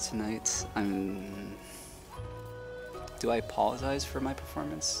coming by tonight. Do I apologize for my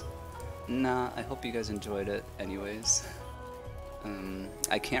performance? Nah, I hope you guys enjoyed it anyways.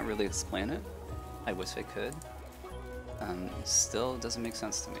 I can't really explain it. I wish I could. Still doesn't make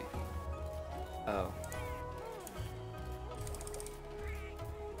sense to me. Oh.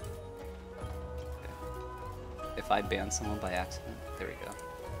 If I ban someone by accident, there we go.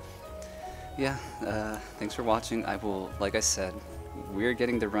 Yeah, thanks for watching. I will, like I said, we're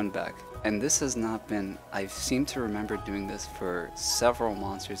getting the run back. And this has not been, I seem to remember doing this for several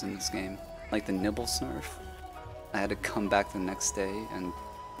monsters in this game. Like the Nibblesnarf. I had to come back the next day and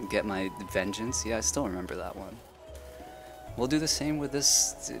get my vengeance. Yeah, I still remember that one. We'll do the same with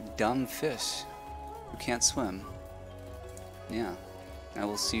this dumb fish who can't swim. Yeah, I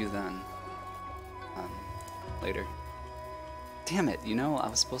will see you then. Later. Damn it, you know, I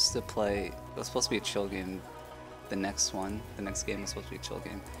was supposed to play, it was supposed to be a chill game. The next game was supposed to be a chill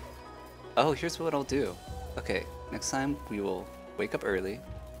game. Oh, here's what I'll do. Okay, next time we will wake up early,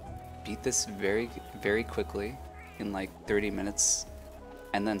 beat this very, very quickly in like 30 minutes,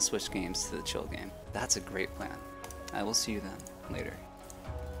 and then switch games to the chill game. That's a great plan. I will see you then, later.